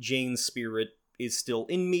 Jane's spirit is still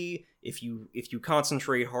in me. If you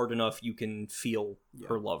concentrate hard enough, you can feel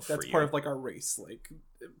her love for you. That's part of, like, our race. Like,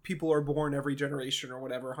 people are born every generation or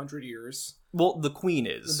whatever, 100 years. Well, the queen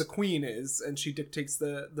is, and she dictates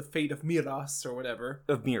the fate of Miras or whatever.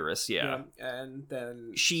 Of Miras, and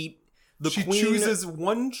then she queen chooses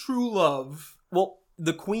one true love. Well,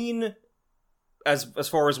 the queen, as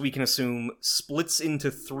far as we can assume, splits into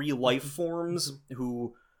 3 life forms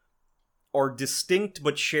who are distinct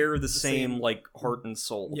but share the same like heart and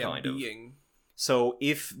soul kind being. Of. So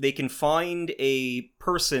if they can find a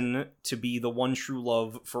person to be the one true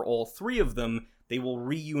love for all 3 of them, they will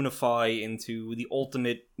reunify into the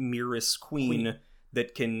ultimate Miras queen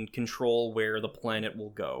that can control where the planet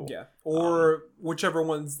will go. Yeah, or whichever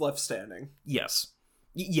one's left standing. Yes.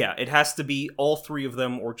 Yeah, it has to be all 3 of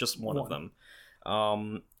them or just one of them.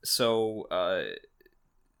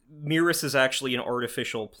 Miras is actually an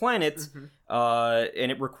artificial planet,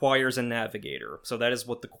 and it requires a navigator. So that is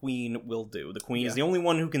what the queen will do. The queen is the only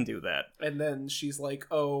one who can do that. And then she's like,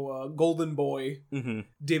 Golden Boy,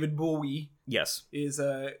 David Bowie, is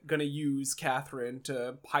gonna use Catherine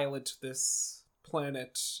to pilot this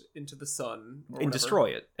planet into the sun and destroy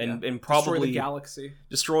it, and probably destroy the galaxy,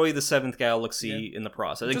 destroy the 7th galaxy in the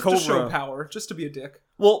process. Just and to show power, just to be a dick.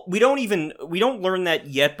 Well, we don't learn that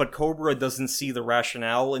yet, but Cobra doesn't see the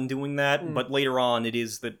rationale in doing that. But later on, it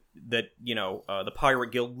is that the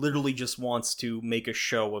Pirate Guild literally just wants to make a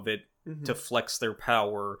show of it to flex their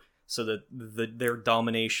power, so that their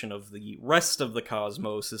domination of the rest of the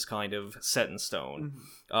cosmos is kind of set in stone.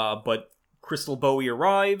 But Crystal Bowie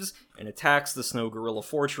arrives and attacks the Snow Gorilla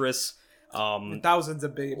Fortress. Thousands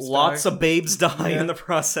of babes Lots of babes die in the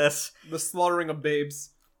process. The slaughtering of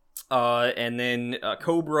babes. And then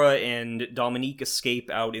Cobra and Dominique escape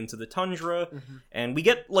out into the tundra, and we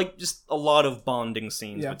get like just a lot of bonding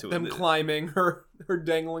scenes between them climbing, her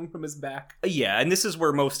dangling from his back. Yeah, and this is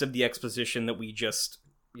where most of the exposition that we just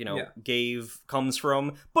gave comes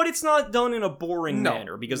from, but it's not done in a boring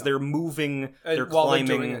manner because they're moving, they're climbing,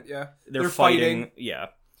 they're doing it, they're fighting,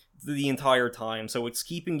 the entire time. So it's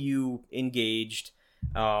keeping you engaged.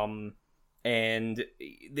 And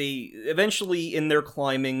they eventually, in their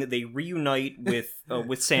climbing, they reunite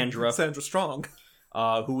with Sandra, Sandra Strong,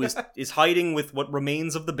 who is hiding with what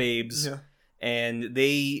remains of the babes. Yeah. And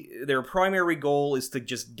their primary goal is to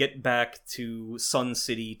just get back to Sun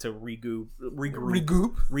City to regroup.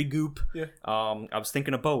 Yeah. I was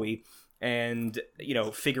thinking of Bowie, and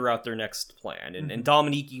figure out their next plan. And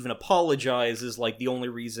Dominique even apologizes, like, the only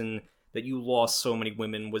reason that you lost so many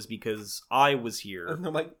women was because I was here. And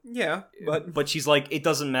I'm like, yeah, but she's like, it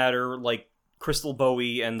doesn't matter. Like, Crystal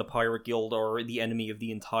Bowie and the Pirate Guild are the enemy of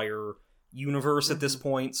the entire universe at this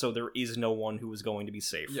point, so there is no one who is going to be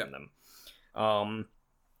safe from them.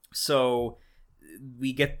 So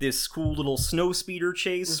we get this cool little snowspeeder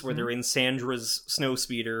chase where they're in Sandra's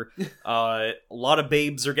snowspeeder. A lot of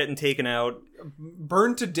babes are getting taken out,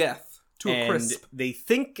 burned to death to a crisp. They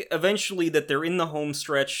think eventually that they're in the home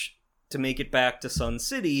stretch to make it back to Sun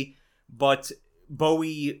City, but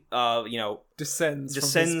Bowie,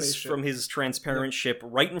 descends from his transparent ship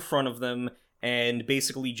right in front of them and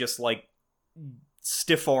basically just like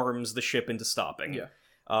stiff arms the ship into stopping.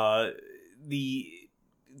 They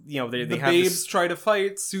the have babes try to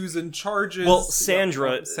fight. Susan charges. Well,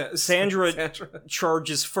 Sandra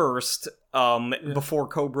charges first before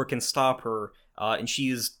Cobra can stop her, and she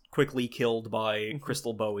is quickly killed by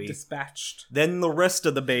Crystal Bowie. Dispatched. Then the rest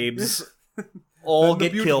of the babes all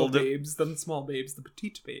get killed. The babes, then the small babes, the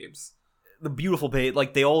petite babes. The beautiful babe,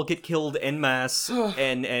 like, they all get killed en masse,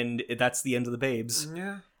 and that's the end of the babes.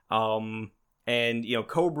 Yeah. And,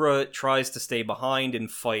 Cobra tries to stay behind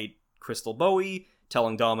and fight Crystal Bowie,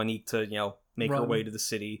 telling Dominique to, make her way to the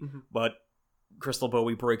city, but Crystal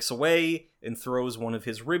Bowie breaks away and throws one of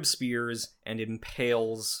his rib spears and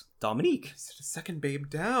impales Dominique. Set a second babe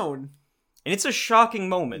down. And it's a shocking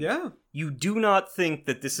moment. Yeah. You do not think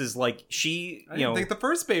that this is like I didn't think the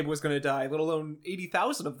first babe was going to die, let alone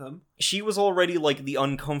 80,000 of them. She was already like the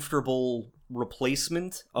uncomfortable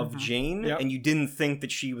replacement of Jane, and you didn't think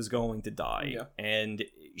that she was going to die. Yeah. And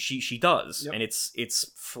she does. Yep. And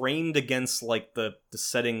it's framed against like the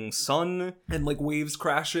setting sun. And like waves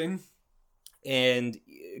crashing. And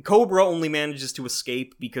Cobra only manages to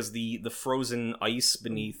escape because the frozen ice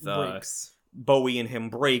beneath Bowie and him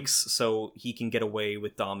breaks, so he can get away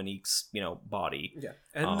with Dominique's, body. Yeah,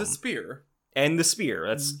 and the spear. And the spear,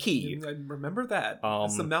 that's key. I remember that.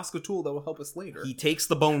 It's a Masco tool that will help us later. He takes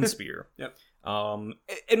the bone spear. Yep.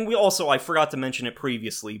 And we also, I forgot to mention it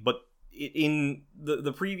previously, but in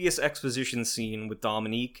the previous exposition scene with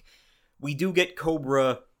Dominique, we do get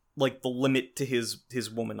Cobra like the limit to his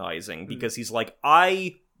womanizing, because he's like,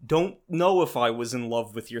 I don't know if I was in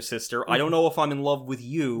love with your sister. I don't know if I'm in love with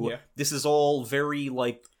you. Yeah. This is all very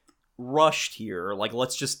like rushed here. Like,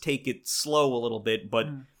 let's just take it slow a little bit. But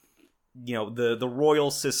the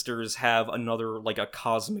royal sisters have another, like, a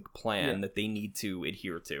cosmic plan that they need to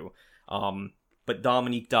adhere to. But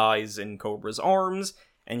Dominique dies in Cobra's arms,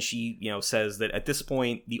 and she, says that at this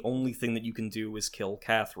point, the only thing that you can do is kill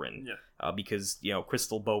Catherine. Yeah. Because,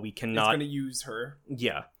 Crystal Bowie cannot... He's gonna use her.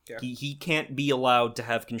 Yeah. He can't be allowed to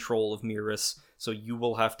have control of Miris, so you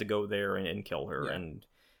will have to go there and kill her. Yeah.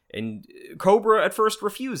 And Cobra at first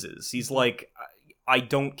refuses. He's like, I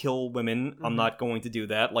don't kill women. I'm not going to do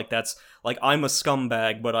that. Like, that's... Like, I'm a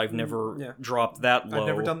scumbag, but I've never dropped that low. I've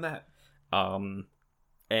never done that.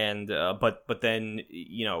 But then,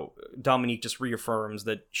 Dominique just reaffirms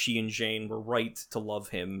that she and Jane were right to love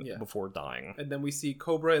him before dying. And then we see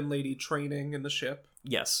Cobra and Lady training in the ship.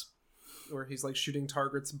 Yes. Where he's, like, shooting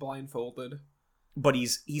targets blindfolded. But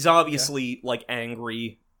he's obviously, like,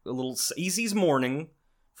 angry. A little... He's mourning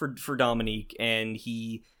for Dominique, and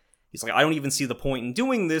he's like, I don't even see the point in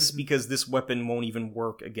doing this, because this weapon won't even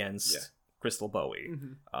work against Crystal Bowie.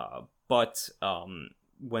 But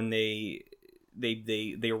when they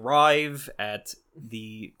arrive at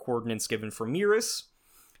the coordinates given from Miris,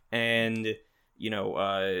 and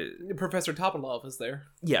Professor Topalov is there.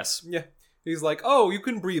 Yes. Yeah. He's like, oh, you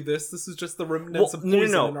can breathe this. This is just the remnants of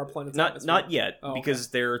poison in our planet's atmosphere. Not yet, because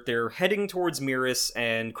they're heading towards Miris,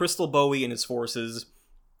 and Crystal Bowie and his forces,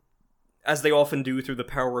 as they often do through the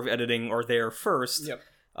power of editing, are there first. Yep.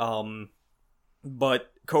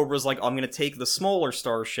 But Cobra's like, I'm gonna take the smaller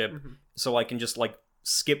starship, so I can just, like,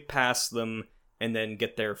 skip past them and then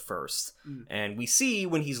get there first. And we see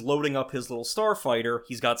when he's loading up his little starfighter,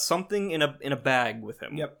 he's got something in a bag with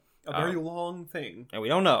him. Yep, a very long thing. And we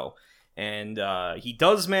don't know. And he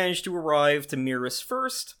does manage to arrive to Miris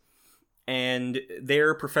first, and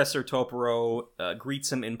there Professor Toporo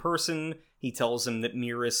greets him in person. He tells him that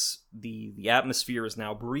Miris, the atmosphere is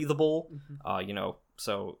now breathable,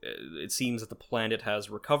 so it seems that the planet has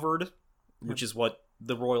recovered, which is what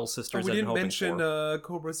the Royal Sisters have been hoping for. We didn't mention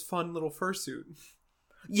Cobra's fun little fursuit.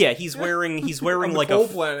 Yeah, he's wearing like a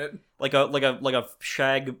planet, like a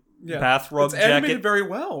shag bath rug it's jacket. animated very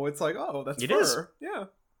well. It's like, oh, that's fur. Is. Yeah.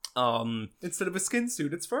 Instead of a skin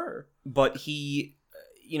suit, it's fur. But he,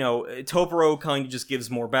 Toporo kind of just gives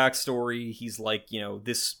more backstory. He's like,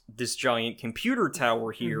 this giant computer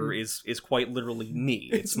tower here is quite literally me.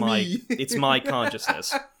 It's my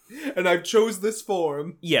consciousness. And I've chose this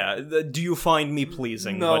form. Yeah, do you find me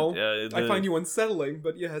pleasing? No, I find you unsettling,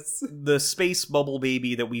 but yes. The space bubble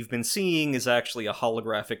baby that we've been seeing is actually a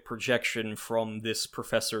holographic projection from this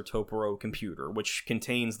Professor Toporo computer, which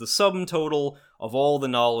contains the sum total of all the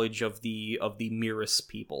knowledge of the Miris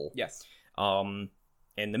people. Yes. And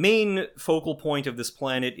the main focal point of this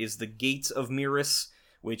planet is the Gate of Miris,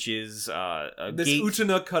 which is this gate...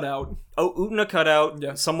 Utana cutout. Oh, Utana cutout.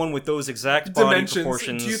 Yeah. Someone with those exact body dimensions.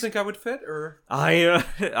 Proportions. Do you think I would fit, or I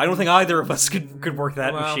don't think either of us could work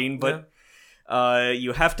that machine, but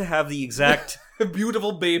you have to have the exact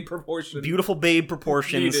beautiful babe proportions. Beautiful babe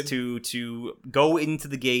proportions to go into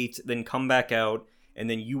the gate, then come back out, and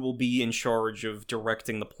then you will be in charge of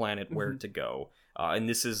directing the planet where to go. And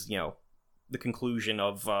this is, the conclusion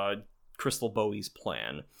of Crystal Bowie's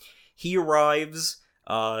plan. He arrives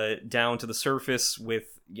down to the surface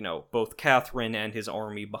with, both Catherine and his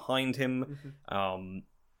army behind him. Cobra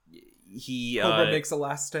makes a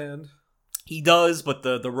last stand. He does, but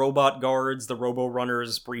the robot guards, the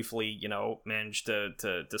robo-runners, briefly, manage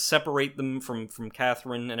to separate them from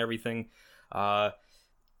Catherine and everything.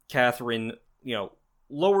 Catherine,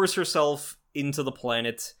 lowers herself into the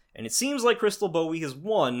planet, and it seems like Crystal Bowie has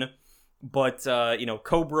won, but,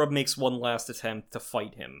 Cobra makes one last attempt to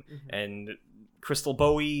fight him. And Crystal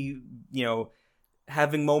Bowie,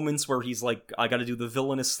 having moments where he's like, I gotta do the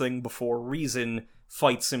villainous thing before reason,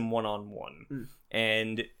 fights him one-on-one.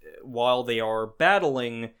 And while they are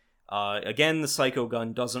battling, again, the Psycho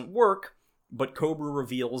Gun doesn't work, but Cobra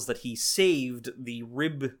reveals that he saved the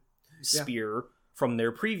rib spear from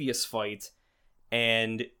their previous fight,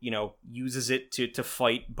 and, uses it to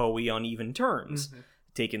fight Bowie on even terms.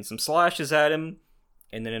 Taking some slashes at him,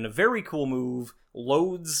 and then in a very cool move,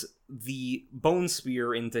 loads the bone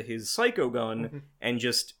spear into his Psycho Gun and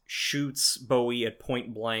just shoots Bowie at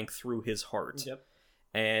point blank through his heart.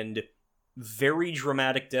 And very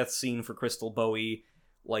dramatic death scene for Crystal Bowie.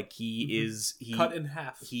 Like, he is cut in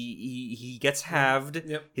half. He gets halved.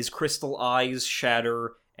 His crystal eyes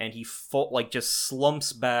shatter, and he just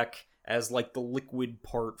slumps back as the liquid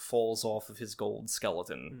part falls off of his gold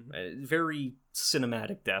skeleton. Very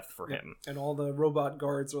cinematic death for him. And all the robot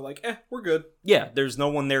guards are like, we're good. Yeah, there's no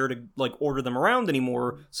one there to order them around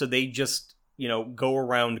anymore, so they just, go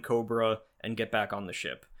around Cobra and get back on the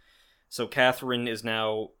ship. So Catherine is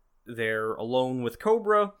now there alone with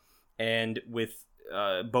Cobra, and with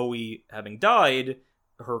Bowie having died,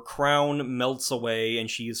 her crown melts away and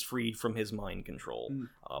she is freed from his mind control.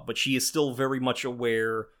 But she is still very much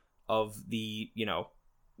aware of the,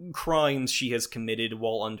 crimes she has committed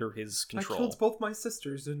while under his control. I killed both my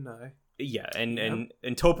sisters, didn't I? Yeah, and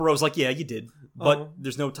Toporo's like, yeah, you did. But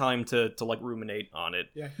there's no time to ruminate on it.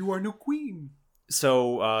 Yeah, you are no queen.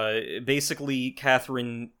 So, basically,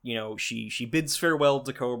 Catherine, she bids farewell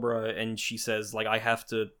to Cobra, and she says, I have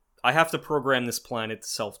to program this planet to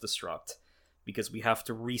self-destruct, because we have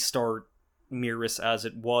to restart Miris as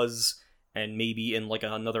it was, and maybe in,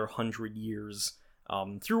 another 100 years,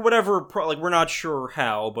 through whatever, we're not sure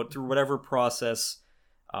how, but through whatever process,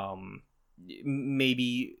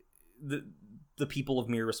 maybe the people of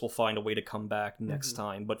Miris will find a way to come back next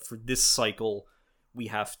time, but for this cycle, we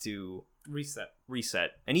have to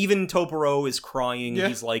reset. And even Toporo is crying.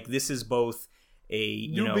 He's like, this is both a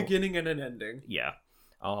new beginning and an ending. Yeah.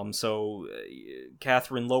 So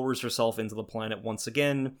Catherine lowers herself into the planet once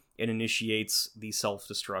again and initiates the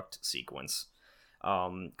self-destruct sequence.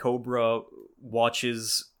 Cobra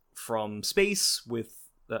watches from space with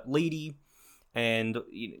that lady, and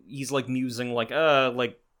he's musing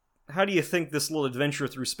how do you think this little adventure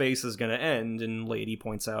through space is gonna end? And lady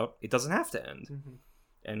points out it doesn't have to end.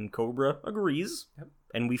 And Cobra agrees,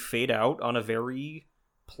 and we fade out on a very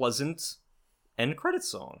pleasant end credits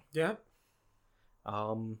song.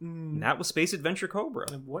 And that was Space Adventure Cobra.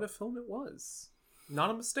 And what a film it was.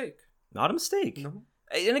 Not a mistake. Not a mistake. No.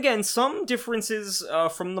 And again, some differences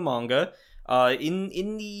from the manga.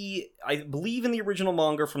 In the, I believe in the original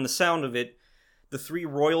manga, from the sound of it, the three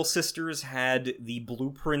royal sisters had the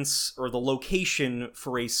blueprints or the location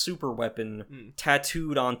for a super weapon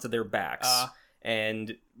tattooed onto their backs.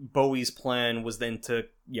 And Bowie's plan was then to,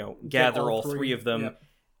 gather all three of them,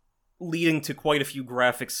 leading to quite a few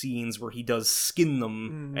graphic scenes where he does skin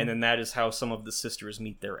them, and then that is how some of the sisters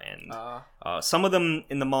meet their end. Some of them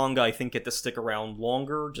in the manga, I think, get to stick around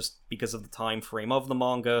longer, just because of the time frame of the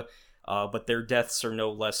manga, but their deaths are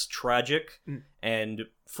no less tragic, and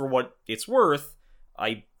for what it's worth,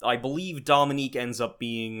 I believe Dominique ends up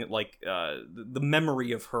being, the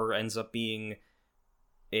memory of her ends up being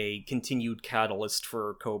a continued catalyst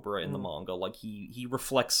for Cobra in the manga. Like, he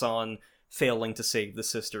reflects on failing to save the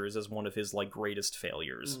sisters as one of his, greatest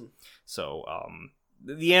failures. So,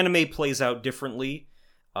 the anime plays out differently,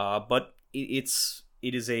 but it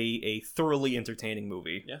is a thoroughly entertaining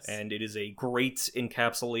movie. Yes. And it is a great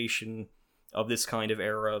encapsulation of this kind of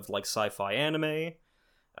era of, sci-fi anime.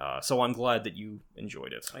 So I'm glad that you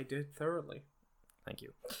enjoyed it. I did thoroughly. Thank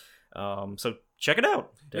you. So check it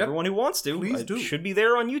out. To everyone who wants to. Please do. It should be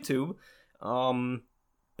there on YouTube.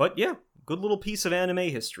 But yeah, good little piece of anime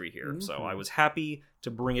history here. So I was happy to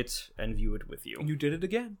bring it and view it with you. You did it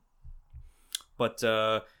again. But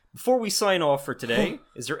before we sign off for today,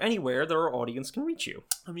 is there anywhere that our audience can reach you?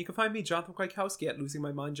 You can find me, Jonathan Kwiatkowski, at Losing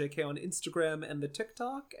My Mind JK on Instagram and the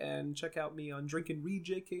TikTok, and check out me on Drink and Read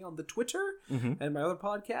JK on the Twitter, and my other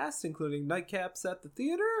podcasts, including Nightcaps at the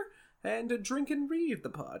Theater and Drink and Read the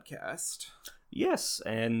podcast. Yes,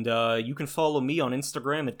 and you can follow me on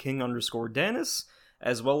Instagram at king_Dennis,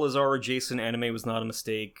 as well as our adjacent Anime Was Not a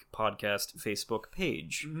Mistake podcast Facebook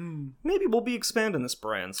page. Maybe we'll be expanding this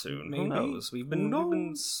brand soon. Maybe. Who knows? We've been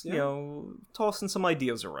tossing some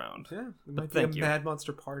ideas around. Yeah, it But might thank be a you. Mad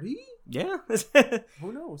Monster Party. Yeah.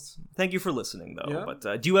 Who knows? Thank you for listening, though. Yeah.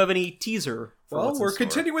 But do you have any teaser for Well, what's in we're store?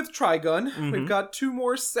 continuing with Trigun. We've got 2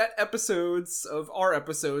 more set episodes of our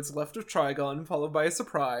episodes left of Trigun, followed by a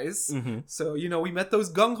surprise. So, we met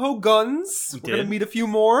those gung-ho guns. We We're going did. to meet a few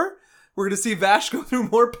more. We're going to see Vash go through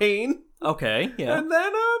more pain. Okay, yeah. And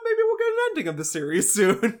then maybe we'll get an ending of the series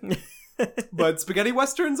soon. But spaghetti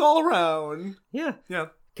westerns all around. Yeah. Yeah.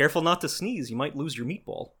 Careful not to sneeze. You might lose your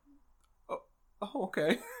meatball. Oh,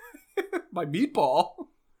 okay. My meatball.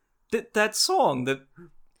 That song that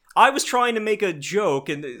I was trying to make a joke,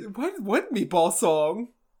 and What meatball song?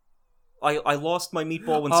 I lost my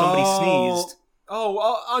meatball when somebody sneezed. Oh,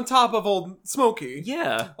 on top of old Smokey.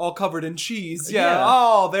 Yeah. All covered in cheese. Yeah. Yeah.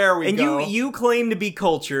 Oh, there we go. And you claim to be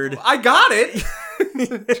cultured. I got it.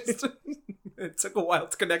 It took a while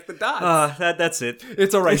to connect the dots. That's it.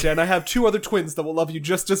 It's all right, Dan. I have 2 other twins that will love you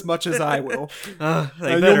just as much as I will. They And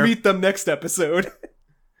better. you'll meet them next episode.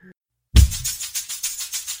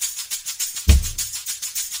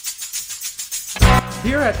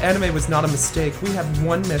 Here at Anime Was Not a Mistake, we have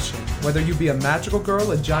one mission. Whether you be a magical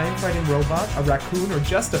girl, a giant fighting robot, a raccoon, or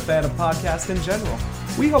just a fan of podcasts in general,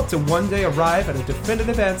 we hope to one day arrive at a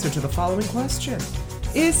definitive answer to the following question.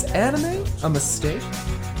 Is anime a mistake?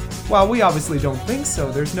 While we obviously don't think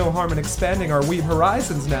so, there's no harm in expanding our weeb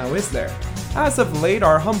horizons now, is there? As of late,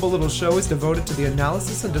 our humble little show is devoted to the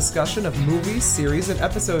analysis and discussion of movies, series, and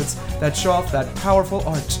episodes that show off that powerful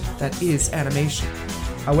art that is animation.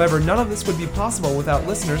 However, none of this would be possible without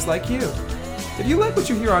listeners like you. If you like what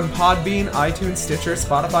you hear on Podbean, iTunes, Stitcher,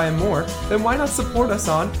 Spotify, and more, then why not support us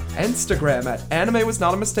on Instagram at Anime Was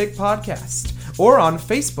Not a Mistake Podcast, or on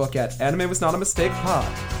Facebook at Anime Was Not a Mistake Pod.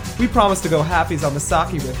 We promise to go halfies on the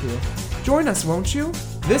sake with you. Join us, won't you?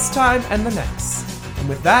 This time and the next. And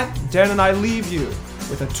with that, Dan and I leave you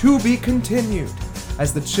with a to be continued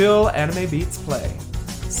as the chill anime beats play.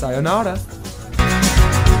 Sayonara.